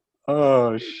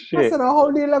 Oh shit! That's at a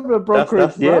whole new level of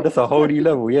brokerage. That's a whole new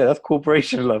level. Yeah, that's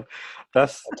corporation love. I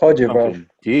told you, bro.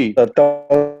 Deep.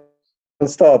 Don't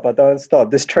stop.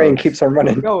 This train keeps on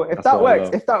running. Yo, if that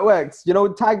works,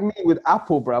 tag me with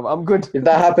Apple, bro. I'm good. If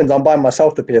that happens, I'm buying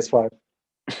myself the PS5.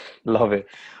 Love it.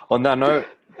 On that note,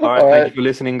 all right. Thank you for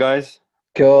listening, guys.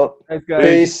 Cool. Thanks, guys.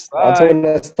 Peace. Until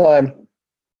next time.